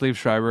 Ted is Liev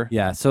Schreiber.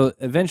 Yeah. So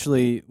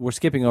eventually, we're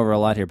skipping over a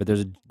lot here, but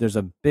there's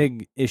a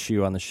big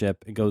issue on the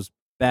ship. It goes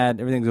bad.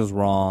 Everything goes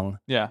wrong.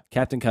 Yeah.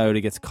 Captain Coyote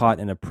gets caught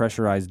in a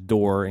pressurized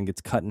door and gets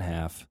cut in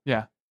half.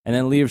 Yeah. And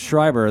then Liev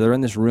Schreiber, they're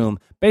in this room.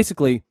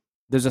 Basically,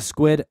 there's a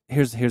squid.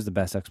 Here's the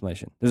best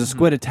explanation. There's a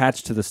squid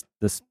attached to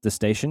the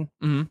station.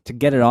 Mm-hmm. To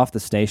get it off the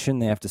station,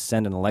 they have to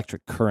send an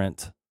electric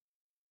current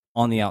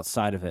on the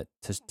outside of it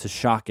to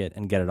shock it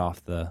and get it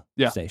off the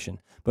station.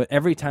 But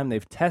every time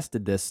they've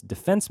tested this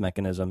defense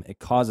mechanism, it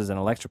causes an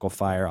electrical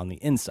fire on the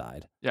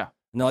inside. Yeah.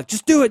 And they're like,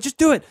 just do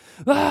it.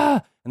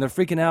 Ah! And they're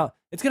freaking out.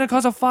 It's going to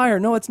cause a fire.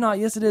 No, it's not.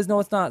 Yes, it is. No,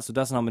 it's not. So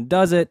Dustin Hoffman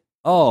does it.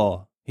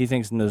 Oh, he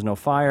thinks there's no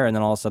fire. And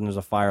then all of a sudden there's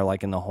a fire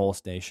like in the whole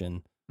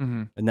station.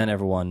 Mm-hmm. And then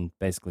everyone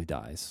basically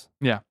dies.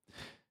 Yeah.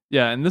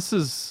 Yeah. And this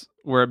is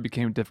where it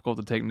became difficult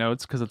to take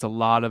notes because it's a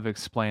lot of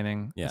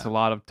explaining. Yeah. It's a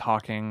lot of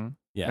talking.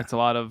 Yeah. It's a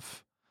lot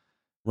of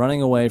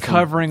Running away from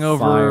covering fire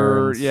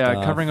over. and Yeah.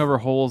 stuff. Covering over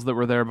holes that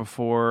were there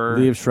before.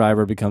 Liev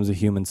Schreiber becomes a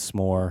human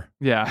s'more.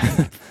 Yeah.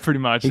 Pretty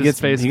much. He His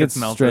face he gets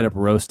melted. straight up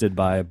roasted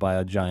by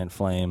a giant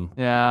flame.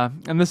 Yeah,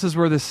 and this is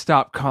where the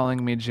 "Stop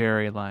calling me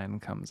Jerry" line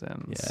comes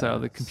in. So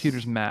the Yes.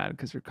 computer's mad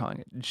because you're calling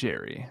it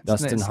Jerry.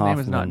 Dustin His Hoffman. name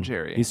is not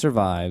Jerry. He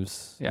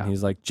survives. Yeah. And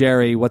he's like,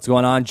 Jerry, what's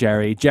going on,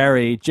 Jerry?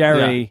 Jerry.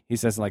 Yeah. He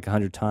says it like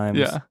 100 times.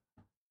 Yeah.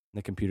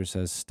 The computer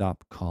says,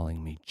 stop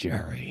calling me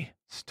Jerry.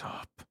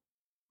 Stop.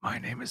 My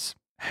name is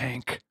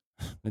Hank.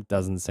 It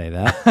doesn't say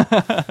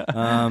that.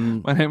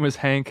 My name is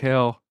Hank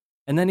Hill.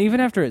 And then even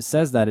after it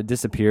says that, it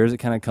disappears. It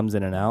kind of comes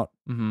in and out.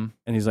 hmm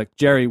And he's like,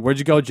 Jerry, where'd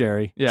you go,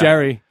 Jerry? Yeah.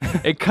 Jerry.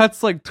 It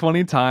cuts like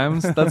 20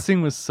 times. That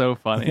scene was so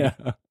funny. Yeah.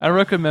 I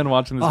recommend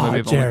watching this movie. Oh, if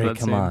only for Jerry, that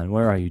come scene. on.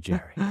 Where are you,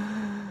 Jerry?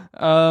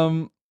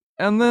 And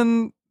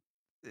then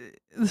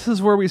this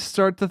is where we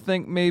start to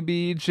think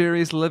maybe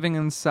Jerry's living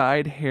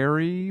inside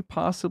Harry,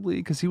 possibly,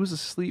 because he was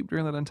asleep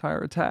during that entire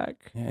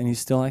attack. Yeah, and he's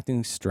still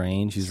acting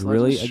strange. He's Still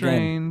really, acting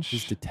again, strange.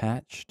 he's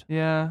detached.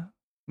 Yeah.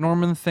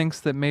 Norman thinks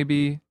that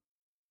maybe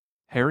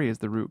Harry is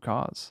the root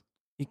cause.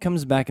 He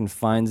comes back and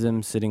finds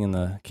him sitting in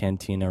the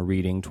cantina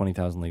reading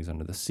 20,000 Leagues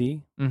Under the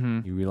Sea.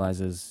 Mm-hmm. He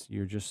realizes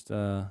you're just,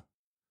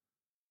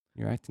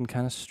 you're acting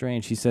kind of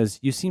strange. He says,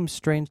 you seem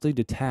strangely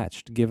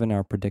detached given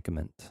our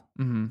predicament.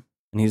 Mm-hmm.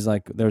 And he's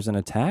like, there's an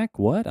attack?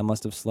 What? I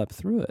must have slept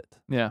through it.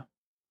 Yeah.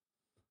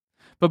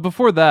 But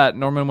before that,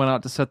 Norman went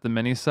out to set the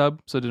mini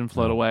sub so it didn't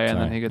float Oh, away, and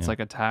then sorry, he gets yeah. like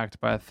attacked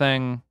by a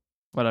thing,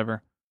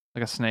 whatever,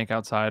 like a snake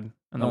outside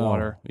in the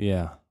water.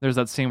 Yeah. There's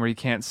that scene where you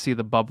can't see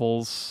the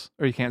bubbles,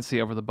 or you can't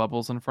see over the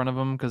bubbles in front of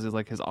him because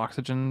like his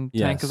oxygen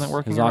tank isn't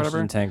working His or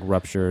oxygen whatever. tank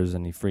ruptures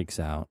and he freaks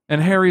out.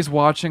 And Harry's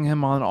watching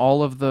him on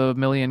all of the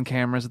million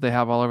cameras that they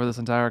have all over this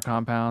entire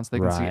compound, so they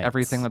can see Right.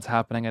 everything that's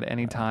happening at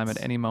any time, at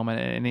Right. any moment,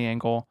 at any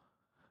angle.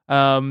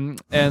 And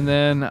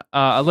then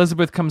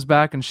Elizabeth comes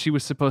back, and she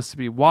was supposed to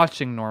be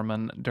watching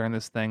Norman during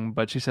this thing,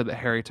 but she said that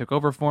Harry took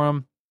over for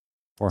him.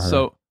 For her.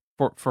 So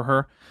for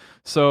her.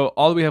 So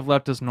all that we have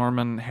left is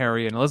Norman,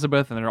 Harry, and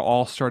Elizabeth, and they're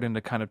all starting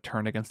to kind of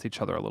turn against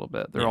each other a little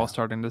bit. They're all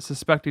starting to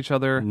suspect each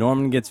other.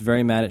 Norman gets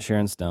very mad at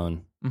Sharon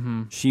Stone.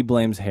 Mm-hmm. She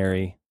blames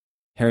Harry.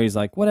 Harry's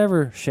like,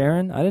 whatever,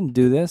 Sharon, I didn't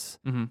do this.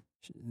 Mm-hmm.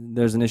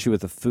 There's an issue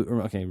with the food.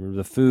 Okay,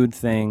 the food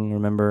thing,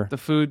 remember? The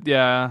food,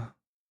 yeah.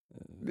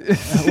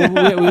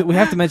 we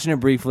have to mention it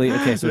briefly.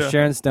 Okay, so Yeah.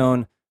 Sharon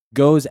Stone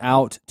goes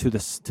out to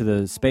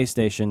the space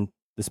station,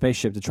 the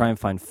spaceship, to try and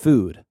find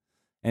food,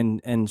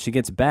 and she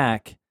gets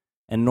back,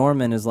 and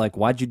Norman is like,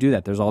 "Why'd you do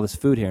that? There's all this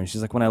food here." And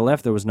she's like, "When I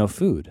left, there was no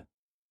food."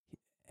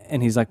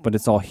 And he's like, "But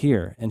it's all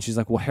here." And she's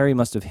like, "Well, Harry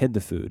must have hid the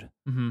food."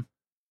 Mm-hmm.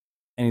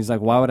 And he's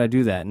like, "Why would I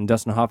do that?" And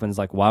Dustin Hoffman's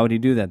like, "Why would he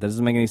do that? That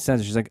doesn't make any sense."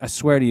 And she's like, "I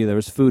swear to you, there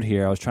was food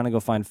here. I was trying to go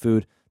find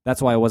food.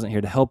 That's why I wasn't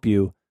here to help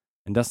you."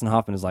 And Dustin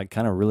Hoffman is like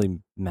kind of really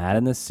mad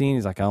in this scene.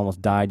 He's like, "I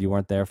almost died. You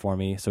weren't there for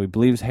me." So he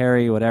believes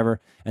Harry,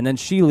 whatever. And then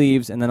she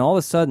leaves, and then all of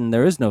a sudden,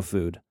 there is no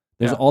food.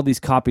 There's Yeah. all these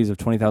copies of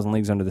 20,000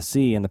 Leagues Under the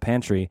Sea in the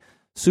pantry.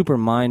 Super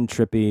mind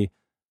trippy.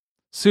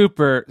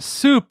 Super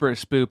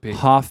spoopy.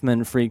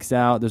 Hoffman freaks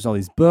out. There's all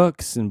these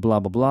books and blah,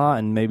 blah, blah.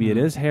 And maybe it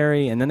Mhm. is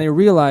Harry. And then they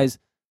realize,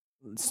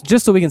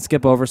 just so we can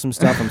skip over some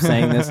stuff, I'm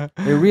saying this,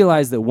 they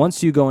realize that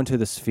once you go into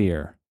the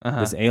sphere, Uh-huh.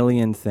 this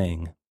alien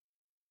thing,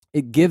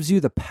 it gives you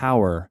the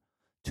power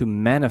to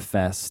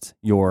manifest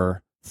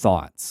your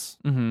thoughts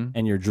Mm-hmm.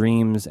 and your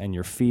dreams and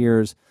your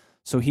fears.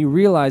 So he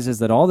realizes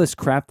that all this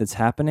crap that's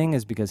happening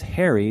is because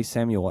Harry,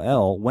 Samuel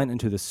L., went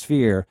into the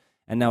sphere,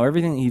 and now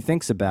everything he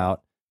thinks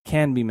about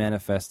can be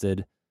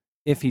manifested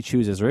if he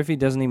chooses, or if he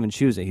doesn't even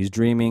choose it. He's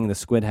dreaming, the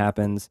squid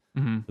happens,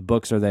 Mm-hmm. the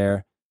books are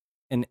there.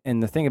 And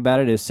the thing about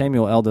it is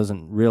Samuel L.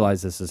 doesn't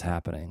realize this is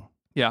happening.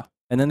 Yeah.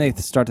 And then they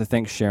start to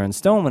think Sharon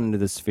Stone went into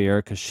the sphere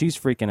because she's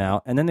freaking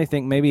out. And then they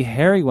think maybe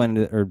Harry went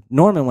into, or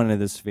Norman went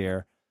into the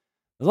sphere.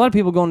 There's a lot of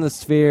people going to the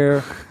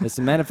sphere. There's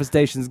some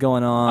manifestations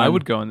going on. I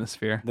would go in the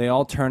sphere. They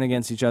all turn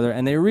against each other,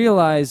 and they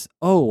realize,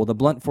 oh, well, the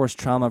blunt force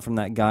trauma from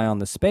that guy on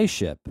the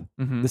spaceship.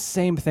 Mm-hmm. The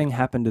same thing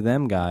happened to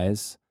them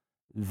guys.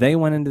 They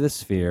went into the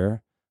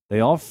sphere. They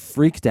all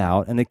freaked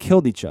out, and they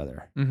killed each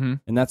other. Mm-hmm.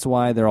 And that's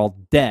why they're all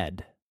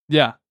dead.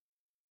 Yeah.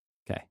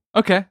 Okay.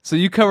 Okay. So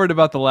you covered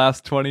about the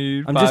last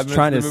 25 I'm just minutes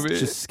trying of to the movie.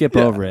 just skip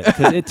Yeah. over it,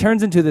 because it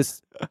turns into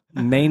this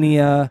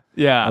mania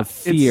Yeah. of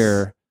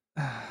fear.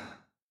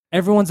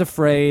 Everyone's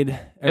afraid.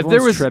 Everyone's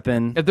there was-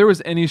 tripping. If there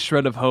was any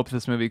shred of hope,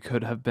 this movie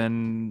could have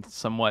been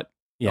somewhat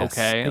Yes.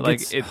 okay.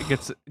 It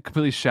gets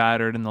completely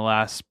shattered in the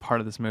last part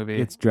of this movie.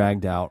 It's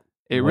dragged out.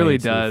 It way really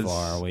too does.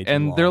 far, way too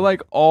And they're long.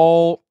 like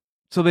all,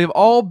 so they've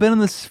all been in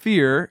the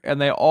sphere, and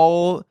they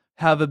all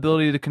have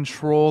ability to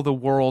control the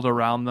world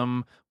around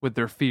them with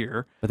their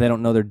fear. But they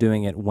don't know they're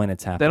doing it when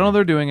it's happening. They don't know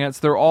they're doing it, so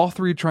they're all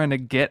three trying to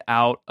get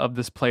out of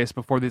this place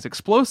before these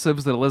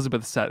explosives that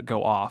Elizabeth set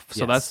go off.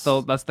 So Yes.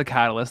 that's the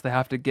catalyst. They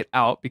have to get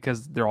out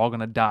because they're all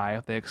gonna die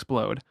if they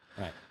explode.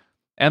 Right.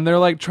 And they're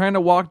like trying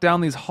to walk down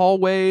these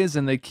hallways,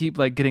 and they keep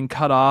like getting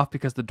cut off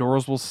because the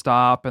doors will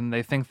stop, and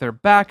they think they're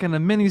back in a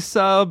mini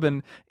sub,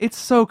 and it's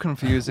so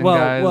confusing,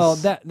 guys. Well,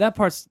 that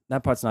part's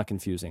not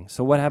confusing.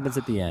 So what happens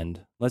at the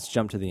end? Let's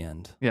jump to the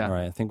end. Yeah. All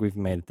right. I think we've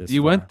made it this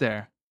you far. went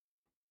there.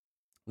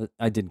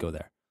 I did go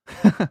there.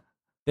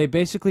 They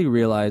basically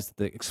realized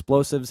the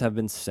explosives have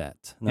been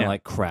set. And they're Yeah.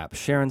 like, crap,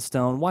 Sharon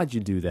Stone, why'd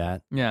you do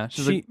that? Yeah,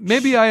 she's She- like,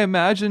 maybe I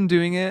imagined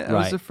doing it. I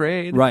was Right.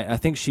 afraid. Right. I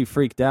think she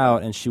freaked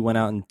out and she went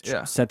out and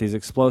Yeah. set these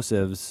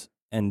explosives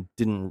and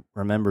didn't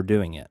remember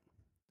doing it.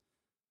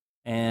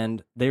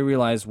 And they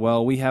realized,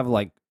 well, we have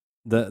like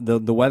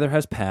the weather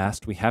has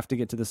passed. We have to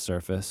get to the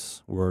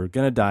surface. We're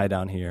going to die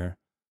down here.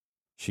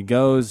 She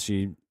goes,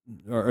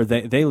 or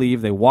they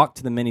leave, they walk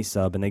to the mini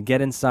sub and they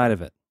get inside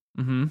of it.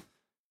 Mm-hmm.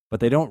 But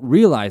they don't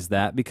realize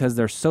that because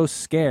they're so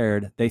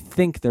scared, they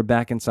think they're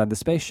back inside the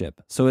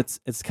spaceship. So it's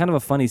kind of a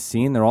funny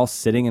scene. They're all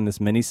sitting in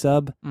this mini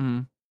sub,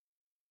 Mm-hmm.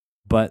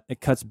 but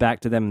it cuts back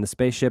to them in the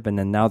spaceship, and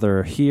then now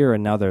they're here,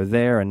 and now they're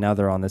there, and now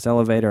they're on this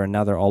elevator, and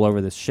now they're all over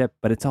this ship.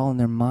 But it's all in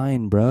their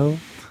mind, bro.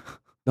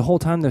 the whole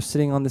time they're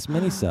sitting on this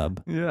mini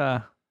sub.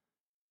 Yeah.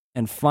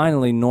 And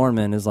finally,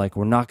 Norman is like,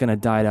 we're not going to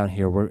die down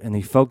here. And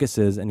he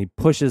focuses and he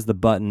pushes the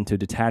button to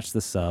detach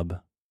the sub.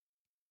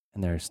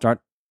 And they start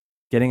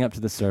getting up to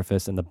the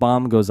surface, and the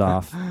bomb goes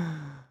off.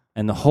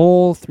 And the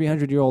whole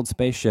 300-year-old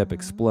spaceship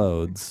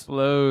explodes.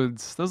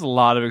 Explodes. There's a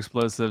lot of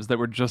explosives that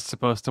were just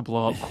supposed to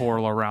blow up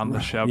coral around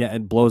the ship. Yeah,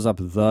 it blows up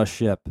the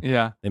ship.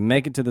 Yeah. They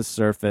make it to the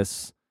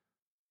surface,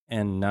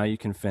 and now you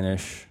can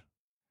finish.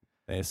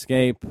 They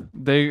escape.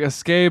 They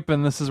escape,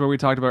 and this is where we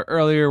talked about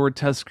earlier, where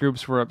test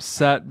groups were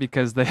upset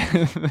because they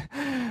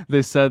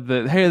they said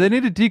that, hey, they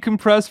need to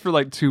decompress for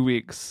like 2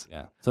 weeks.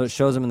 Yeah. So it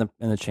shows them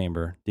in the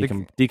chamber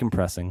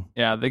decompressing.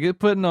 Yeah, they get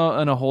put in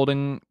a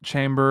holding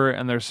chamber,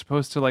 and they're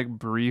supposed to like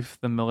brief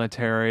the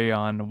military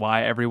on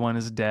why everyone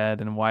is dead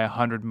and why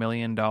 $100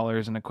 million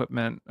in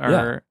equipment are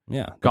gone.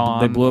 They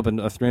gone. blew up a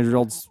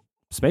 300-year-old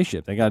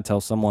spaceship. They got to tell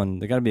someone.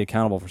 They got to be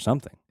accountable for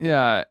something.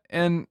 Yeah,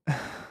 and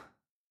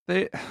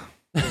they.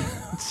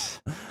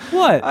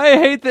 What? I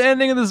hate the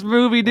ending of this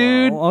movie,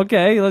 dude. Well,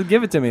 okay, let's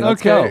give it to me.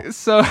 Let's okay, go.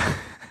 so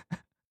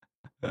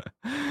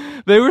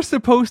they were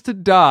supposed to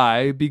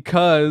die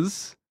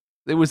because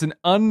it was an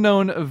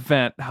unknown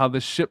event how the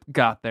ship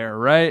got there,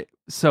 right?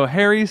 So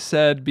Harry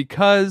said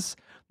because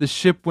the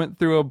ship went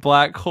through a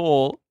black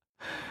hole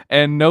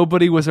and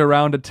nobody was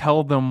around to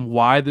tell them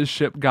why the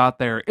ship got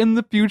there in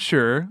the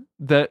future,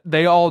 that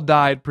they all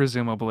died,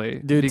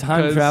 presumably. Dude,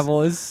 time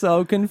travel is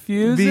so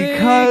confusing.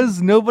 Because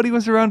nobody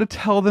was around to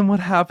tell them what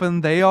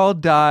happened. They all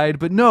died,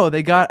 but no,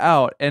 they got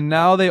out. And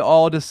now they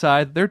all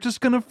decide they're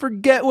just going to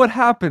forget what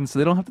happened so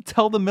they don't have to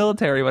tell the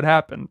military what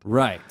happened.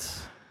 Right.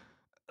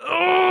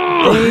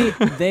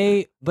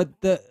 The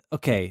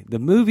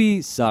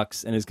movie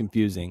sucks and is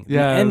confusing. The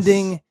Yes.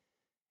 ending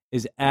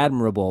is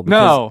admirable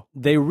because No.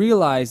 they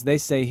realize, they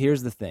say,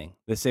 here's the thing.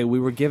 They say, we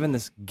were given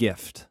this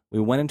gift. We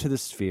went into the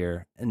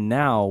sphere, and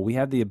now we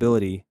have the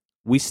ability.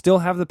 We still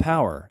have the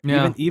power.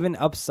 Yeah. Even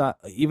upside,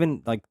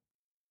 even like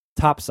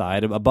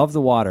topside, above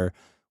the water,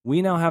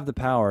 we now have the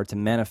power to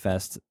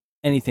manifest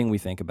anything we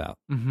think about.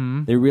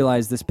 Mm-hmm. They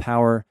realize this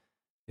power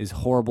is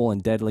horrible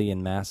and deadly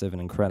and massive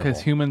and incredible.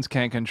 Because humans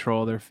can't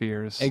control their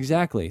fears.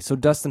 Exactly. So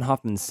Dustin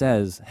Hoffman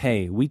says,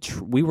 hey, we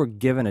were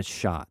given a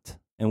shot.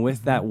 And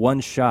with that one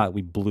shot,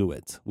 we blew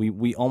it.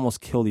 We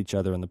almost killed each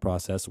other in the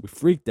process. We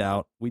freaked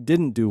out. We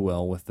didn't do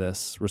well with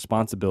this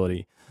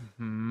responsibility.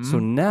 Mhm. So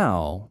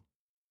now,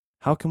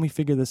 how can we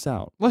figure this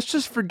out? Let's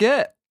just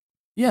forget.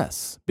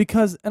 Yes,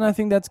 and I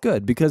think that's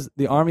good, because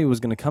the army was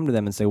going to come to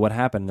them and say, what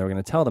happened? They were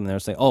going to tell them, and they were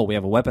say, oh, we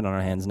have a weapon on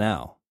our hands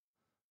now.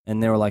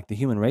 And they were like, the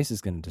human race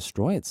is going to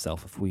destroy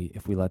itself if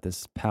we let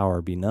this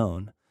power be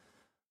known.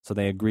 So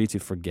they agree to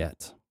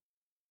forget.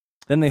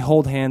 Then they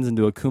hold hands and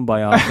do a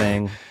kumbaya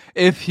thing.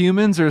 If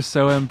humans are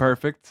so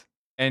imperfect,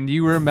 and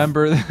you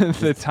remember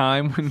the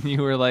time when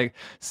you were like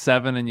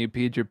 7 and you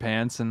peed your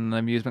pants in an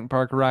amusement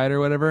park ride or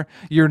whatever,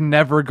 you're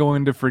never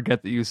going to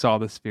forget that you saw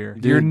the sphere.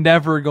 Dude. You're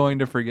never going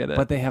to forget it.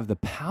 But they have the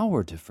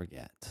power to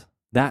forget.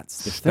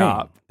 That's the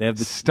Stop. thing. They have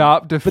the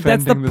Stop But defending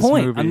that's the this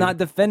point. movie. I'm not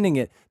defending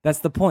it. That's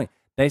the point.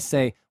 They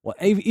say, well,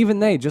 even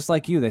they, just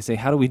like you, they say,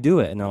 how do we do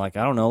it? And they're like,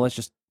 I don't know. Let's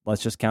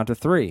just count to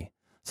 3.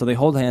 So they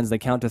hold hands. They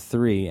count to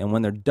 3, and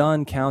when they're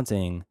done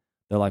counting,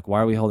 they're like,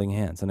 why are we holding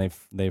hands? And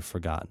they've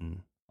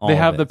forgotten. They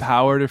have of the it.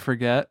 power to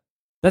forget.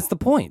 That's the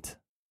point.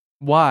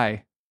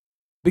 Why?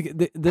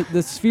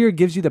 The sphere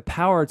gives you the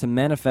power to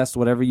manifest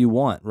whatever you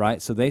want,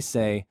 right? So they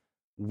say,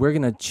 we're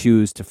going to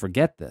choose to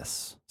forget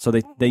this. So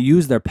they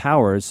use their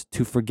powers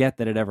to forget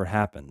that it ever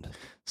happened.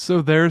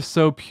 So they're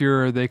so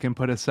pure they can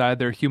put aside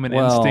their human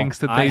Well, instincts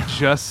that they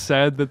just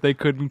said that they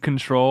couldn't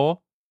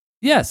control.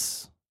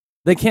 Yes.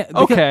 They can't.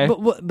 Okay.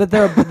 But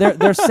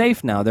they're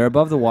safe now. They're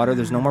above the water.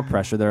 There's no more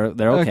pressure. They're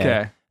okay. Okay.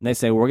 And they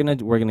say, we're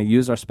gonna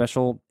use our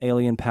special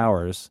alien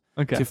powers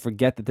Okay. to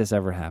forget that this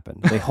ever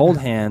happened. They hold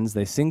hands.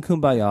 They sing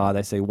Kumbaya.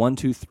 They say 1,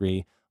 2,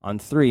 3. On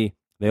 3,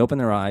 they open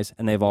their eyes,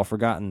 and they've all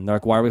forgotten. They're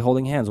like, why are we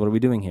holding hands? What are we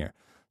doing here?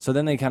 So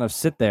then they kind of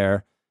sit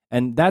there,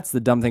 and that's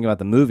the dumb thing about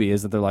the movie,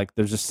 is that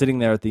they're just sitting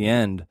there at the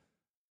end,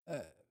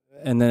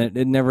 and then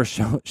it never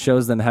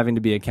shows them having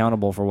to be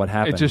accountable for what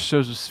happened. It just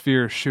shows a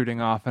sphere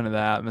shooting off into the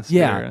atmosphere.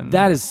 Yeah, and...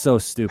 that is so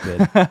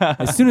stupid.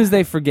 As soon as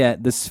they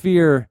forget, the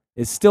sphere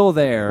is still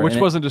there, Which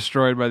and wasn't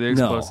destroyed by the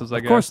no, explosives, I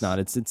guess. of course not.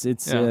 It's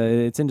Yeah.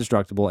 it's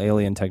indestructible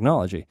alien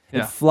technology.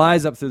 Yeah. It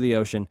flies up through the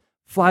ocean,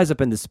 flies up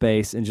into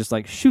space, and just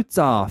like shoots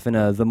off in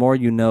a "the more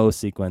you know"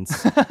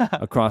 sequence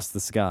across the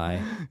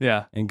sky,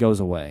 Yeah. and goes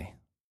away.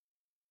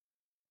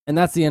 And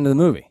that's the end of the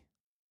movie,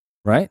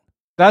 right?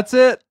 That's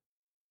it.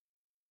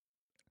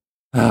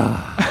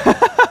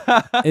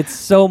 It's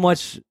so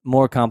much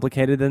more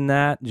complicated than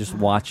that. Just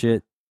watch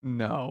it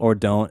No. or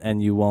don't,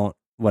 and you won't.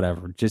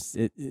 Whatever. Just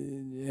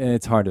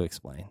it's hard to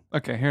explain.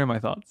 Okay, here are my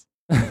thoughts.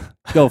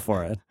 Go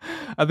for it.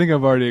 I think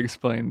I've already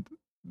explained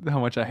how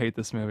much I hate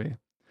this movie.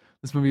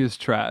 This movie is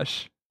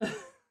trash.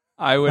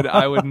 I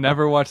would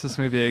never watch this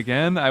movie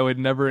again. I would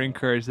never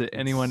encourage that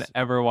anyone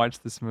ever watch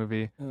this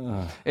movie.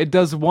 Ugh. It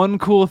does one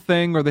cool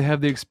thing where they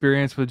have the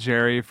experience with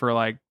Jerry for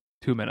like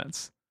 2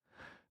 minutes.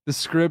 The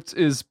script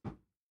is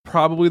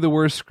probably the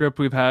worst script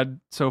we've had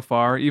so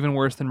far, even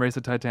worse than Race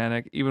of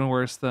Titanic, even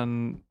worse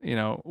than,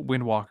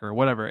 Windwalker,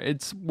 whatever.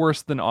 It's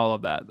worse than all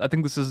of that. I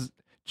think this is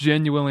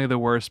genuinely the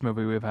worst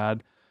movie we've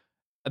had.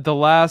 The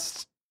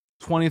last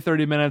 20,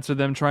 30 minutes are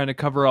them trying to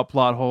cover up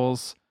plot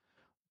holes.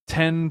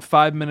 10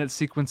 5-minute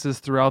sequences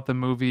throughout the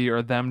movie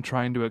are them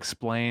trying to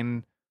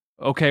explain,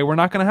 okay, we're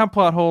not going to have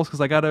plot holes because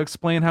I got to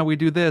explain how we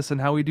do this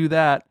and how we do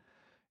that.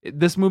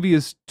 This movie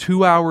is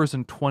 2 hours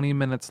and 20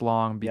 minutes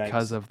long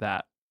because of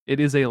that. It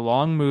is a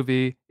long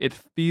movie. It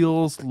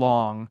feels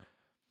long.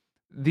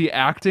 The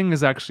acting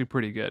is actually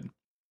pretty good.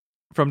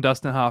 From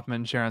Dustin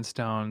Hoffman, Sharon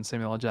Stone,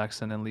 Samuel L.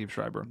 Jackson, and Liev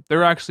Schreiber.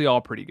 They're actually all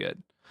pretty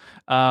good.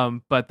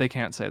 But they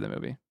can't save the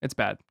movie. It's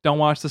bad. Don't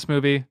watch this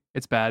movie.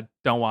 It's bad.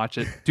 Don't watch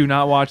it. Do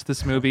not watch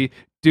this movie.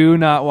 Do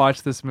not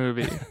watch this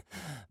movie.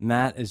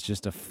 Matt is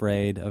just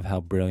afraid of how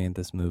brilliant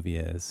this movie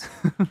is.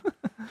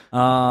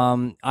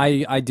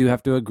 I do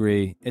have to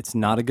agree. It's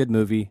not a good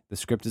movie. The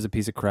script is a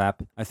piece of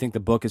crap. I think the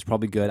book is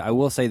probably good. I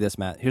will say this,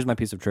 Matt. Here's my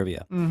piece of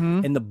trivia.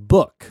 Mm-hmm. In the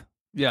book,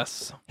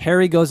 yes,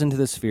 Harry goes into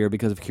the sphere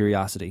because of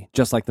curiosity,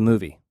 just like the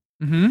movie.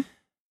 Mm-hmm.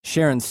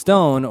 Sharon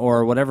Stone,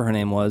 or whatever her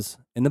name was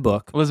in the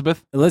book,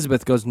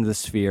 Elizabeth goes into the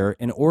sphere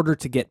in order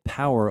to get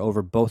power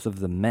over both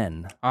of the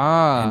men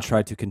and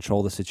try to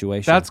control the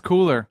situation. That's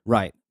cooler.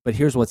 Right. But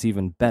here's what's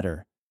even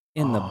better.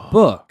 In the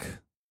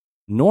book,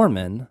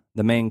 Norman,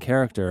 the main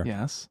character,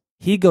 yes,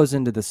 he goes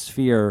into the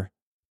sphere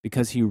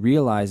because he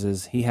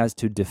realizes he has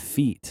to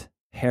defeat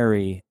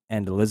Harry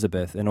and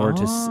Elizabeth in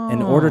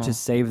order to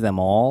save them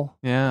all.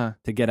 Yeah.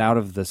 To get out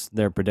of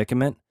their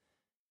predicament.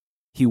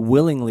 He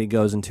willingly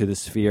goes into the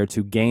sphere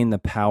to gain the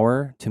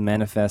power to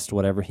manifest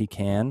whatever he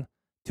can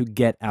to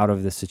get out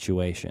of the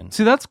situation.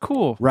 See, that's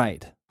cool.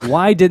 Right.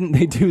 Why didn't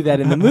they do that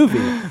in the movie?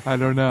 I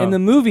don't know. In the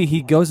movie,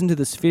 he goes into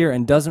the sphere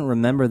and doesn't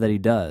remember that he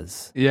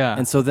does. Yeah.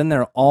 And so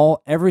then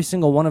every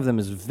single one of them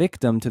is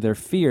victim to their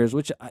fears,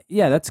 which,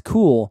 that's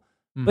cool.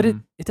 Mm-hmm. But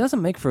it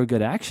doesn't make for a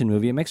good action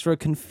movie. It makes for a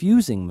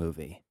confusing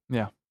movie.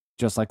 Yeah.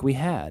 Just like we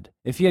had.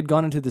 If he had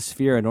gone into the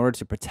sphere in order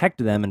to protect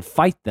them and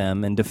fight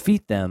them and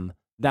defeat them,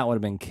 that would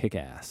have been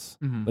kick-ass.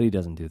 Mm-hmm. But he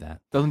doesn't do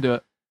that. Doesn't do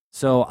it.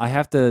 So I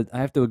have to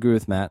agree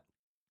with Matt.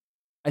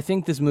 I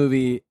think this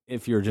movie,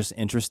 if you're just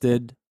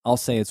interested, I'll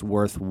say it's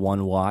worth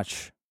one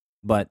watch.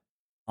 But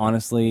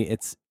honestly,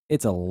 it's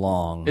a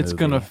long movie. It's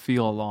going to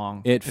feel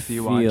long if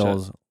you watch it. It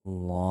feels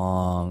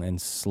long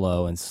and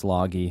slow and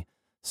sloggy.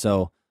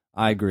 So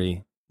I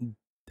agree.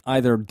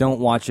 Either don't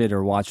watch it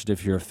or watch it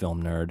if you're a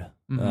film nerd.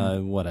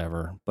 Mm-hmm.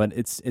 Whatever. But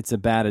it's a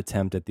bad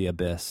attempt at The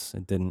Abyss.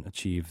 It didn't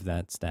achieve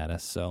that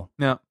status. So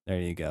yeah,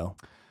 there you go.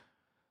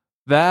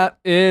 That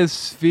is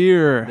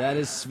Sphere. That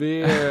is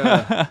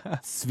Sphere.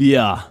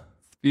 Sphere.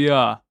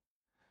 Yeah.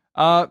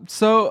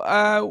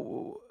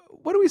 So,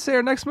 what do we say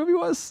our next movie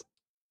was?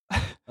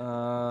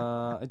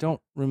 I don't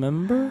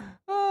remember.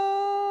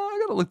 I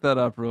gotta look that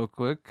up real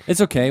quick.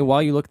 It's okay.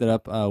 While you look that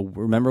up,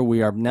 remember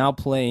we are now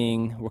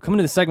playing. We're coming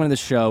to the segment of the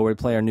show where we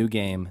play our new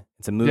game.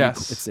 It's a movie.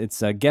 Yes.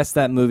 It's guess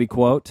that movie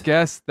quote.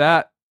 Guess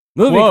that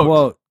movie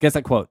quote. Guess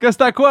that quote. Guess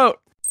that quote.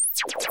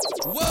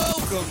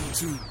 Welcome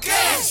to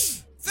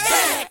Guess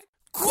That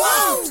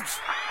Quote.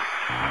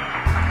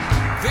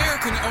 There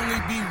can only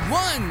be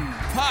one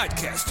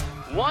podcast.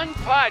 One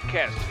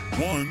podcast.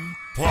 One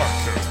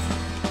podcast.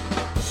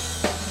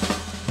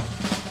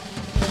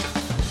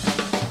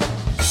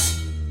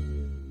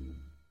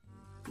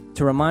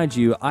 To remind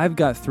you, I've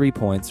got 3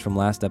 points from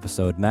last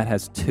episode. Matt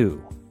has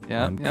 2.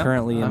 Yeah, I'm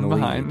currently in the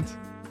behind. lead.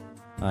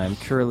 I'm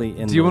currently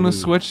in. Do you want to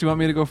switch? Do you want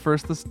me to go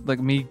first?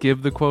 Me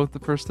give the quote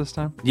first this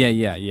time?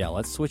 Yeah.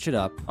 Let's switch it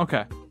up.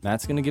 Okay.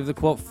 Matt's gonna give the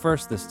quote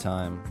first this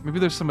time. Maybe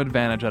there's some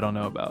advantage I don't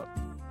know about.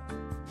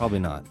 Probably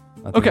not.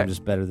 I think I'm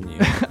just better than you.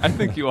 I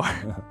think you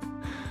are.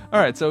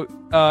 All right. So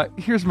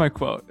here's my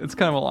quote. It's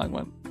kind of a long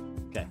one.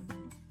 Okay.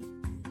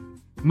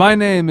 My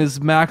name is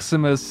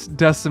Maximus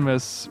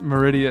Decimus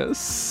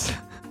Meridius,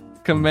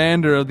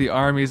 commander of the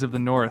armies of the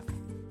North,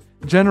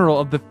 general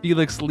of the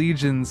Felix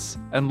legions,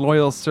 and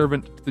loyal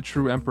servant to the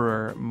true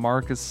emperor,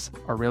 Marcus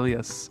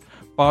Aurelius,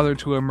 father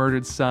to a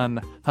murdered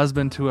son,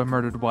 husband to a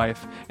murdered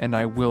wife, and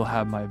I will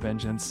have my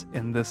vengeance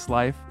in this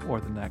life or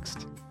the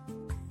next.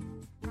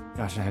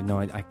 Gosh, I have no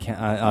idea. I can't.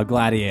 A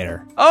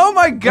gladiator. Oh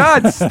my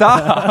God!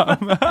 Stop!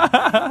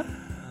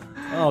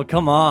 Oh,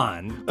 come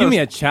on. Give me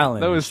a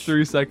challenge. That was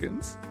 3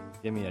 seconds.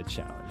 Give me a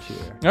challenge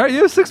here. All right,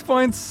 you have 6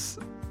 points.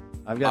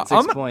 I've got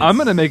 6 points. I'm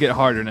gonna make it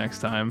harder next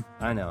time.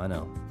 I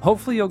know.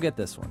 Hopefully you'll get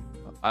this one.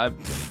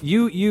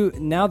 You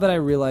now that I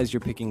realize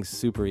you're picking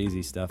super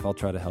easy stuff, I'll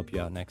try to help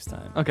you out next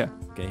time. Okay,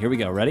 here we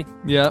go. Ready?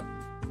 Yep.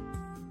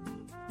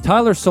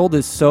 Tyler sold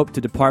his soap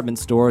to department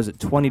stores at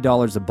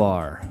 $20 a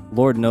bar.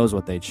 Lord knows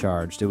what they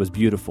charged. It was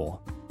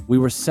beautiful. We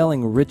were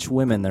selling rich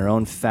women their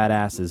own fat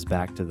asses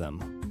back to them.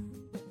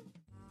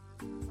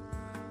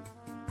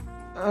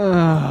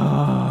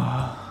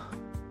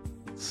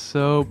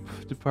 Soap,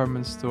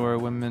 department store,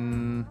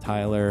 women.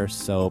 Tyler,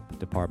 soap,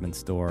 department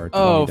store.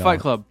 Oh, $20. Fight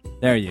Club.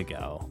 There you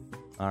go.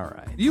 All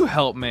right. You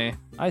help me.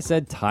 I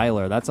said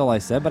Tyler. That's all I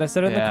said, but I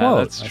said it in the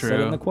quote. That's true. I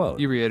said it in the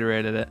quote. You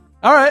reiterated it.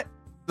 All right.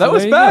 That So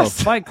was there you go.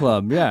 fast. Fight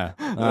Club, yeah.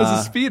 That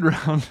was a speed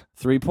round.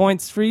 3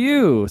 points for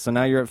you. So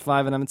now you're at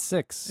 5 and I'm at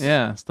 6.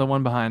 Yeah, still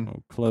one behind. We're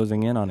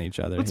closing in on each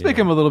other. Let's here. make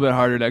him a little bit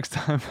harder next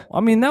time.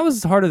 I mean, that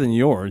was harder than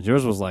yours.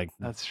 Yours was like,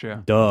 That's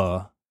true.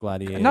 duh,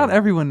 Gladiator. Not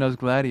everyone knows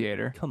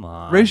Gladiator. Come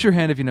on. Raise your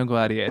hand if you know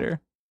Gladiator.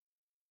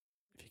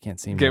 If you can't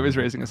see me. Gabe was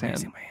I'm raising his hand.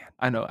 raising my hand.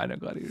 I know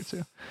Gladiator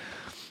too.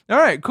 All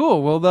right,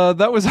 cool. Well,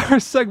 that was our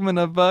segment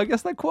of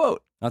Guess That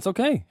Quote. That's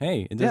okay.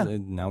 Hey, it does, Yeah.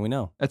 now we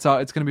know. It's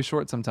going to be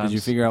short sometimes. Did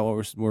you figure out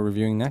what we're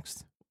reviewing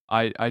next?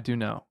 I do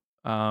know.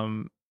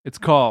 It's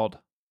called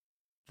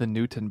The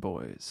Newton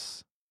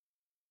Boys.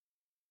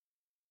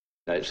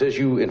 It says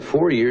in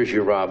 4 years,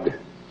 you robbed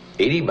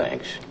 80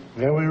 banks.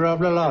 Yeah, we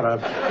robbed a lot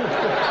of.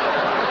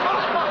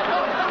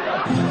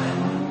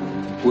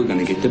 We're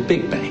gonna get the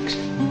big banks,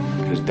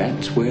 because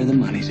that's where the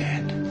money's at.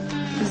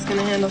 Who's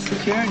gonna handle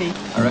security?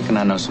 I reckon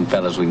I know some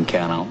fellas we can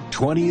count on.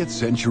 20th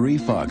Century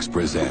Fox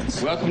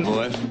presents Welcome,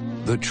 boys.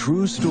 the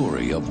true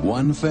story of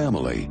one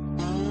family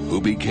who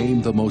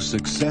became the most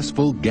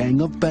successful gang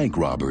of bank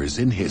robbers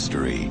in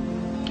history.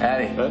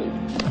 Howdy.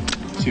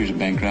 Here's a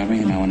bank robbery,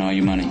 and I want all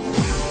your money.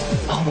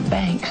 All the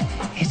banks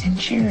is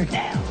insured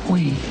now.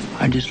 We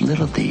are just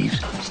little thieves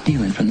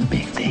stealing from the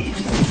big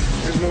thieves.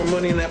 There's more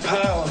money in that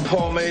pile than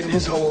Paul made in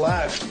his whole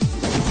life.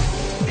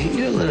 Ain't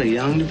you a little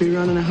young to be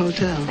running a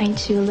hotel?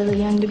 Ain't you a little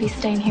young to be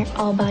staying here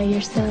all by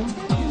yourself?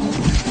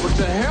 What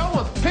the hell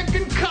with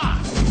picking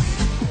cotton?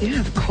 You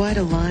have quite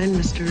a line,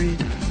 Mr.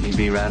 Reed. You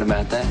be right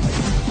about that?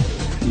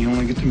 You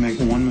only get to make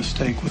one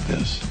mistake with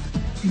this.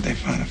 They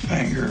find a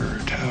finger or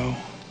a toe.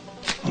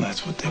 Well,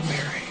 that's what they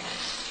bury.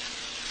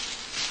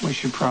 We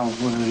should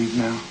probably leave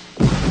now.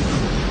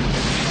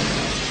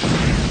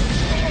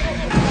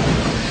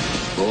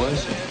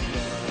 Boys,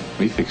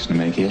 we fixing to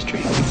make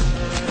history.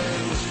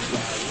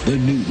 The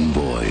Newton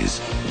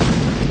Boys.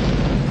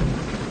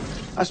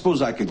 I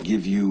suppose I could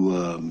give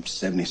you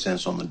 70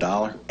 cents on the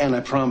dollar, and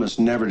I promise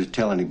never to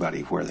tell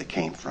anybody where they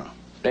came from.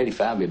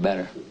 85 would be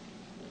better.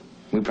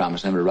 We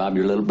promise never to rob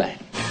your little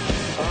bank.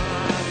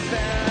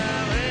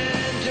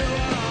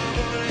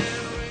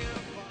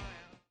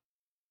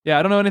 Yeah,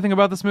 I don't know anything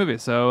about this movie,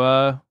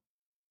 so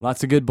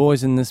Lots of good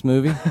boys in this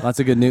movie. Lots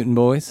of good Newton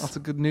boys. lots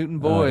of good Newton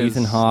boys.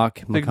 Ethan Hawke,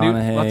 Fig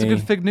McConaughey. Lots of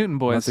good Fig Newton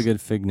boys. Lots of good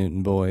Fig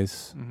Newton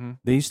boys. Mm-hmm.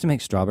 They used to make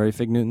strawberry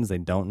Fig Newtons. They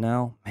don't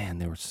now. Man,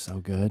 they were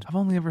so good. I've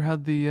only ever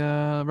had the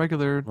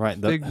regular Right.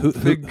 fig, Who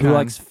fig kind.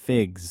 likes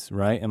figs,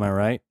 right? Am I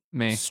right?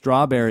 Me.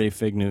 Strawberry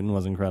Fig Newton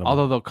was incredible.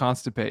 Although they'll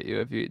constipate you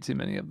if you eat too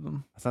many of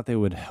them. I thought they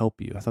would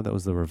help you. I thought that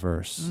was the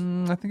reverse.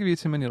 I think if you eat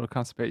too many, it'll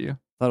constipate you. I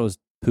thought it was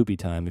poopy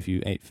time if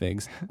you ate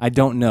figs. I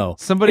don't know.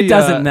 Somebody it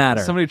doesn't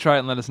matter. Somebody try it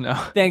and let us know.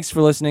 Thanks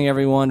for listening,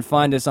 everyone.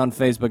 Find us on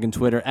Facebook and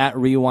Twitter at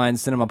Rewind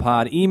Cinema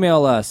Pod.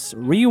 Email us,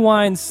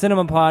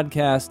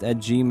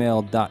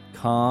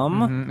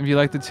 rewindcinemapodcast@gmail.com. If you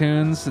like the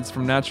tunes, it's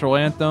from Natural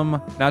Anthem.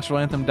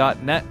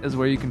 Naturalanthem.net is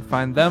where you can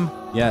find them.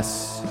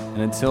 Yes.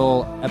 And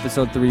until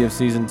episode 3 of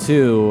season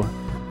 2,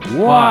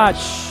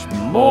 watch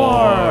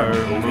more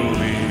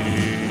movies.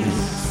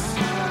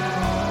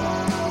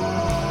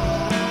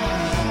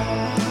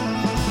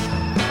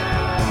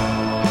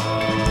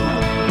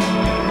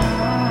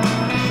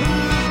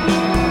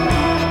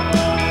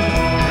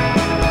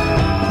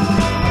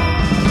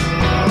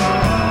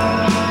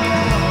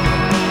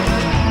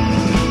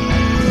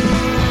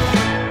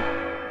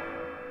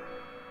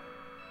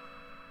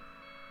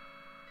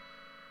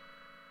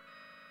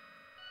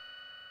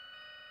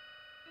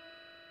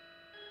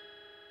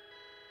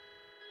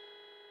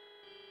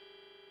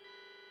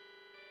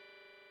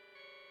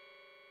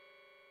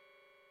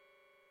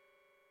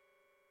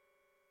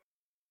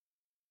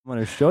 I'm going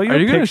to show you Are a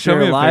you gonna picture show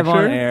me a live on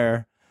picture?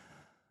 air.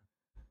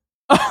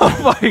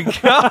 Oh my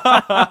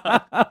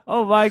god!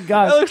 Oh my That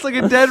gosh. looks like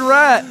a dead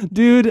rat.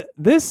 Dude,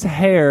 this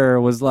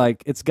hair was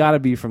like, it's got to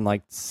be from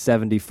like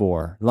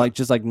 74. Like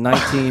just like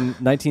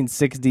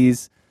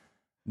 1960s.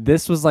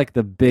 This was like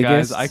the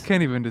biggest. Guys, I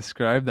can't even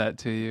describe that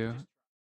to you.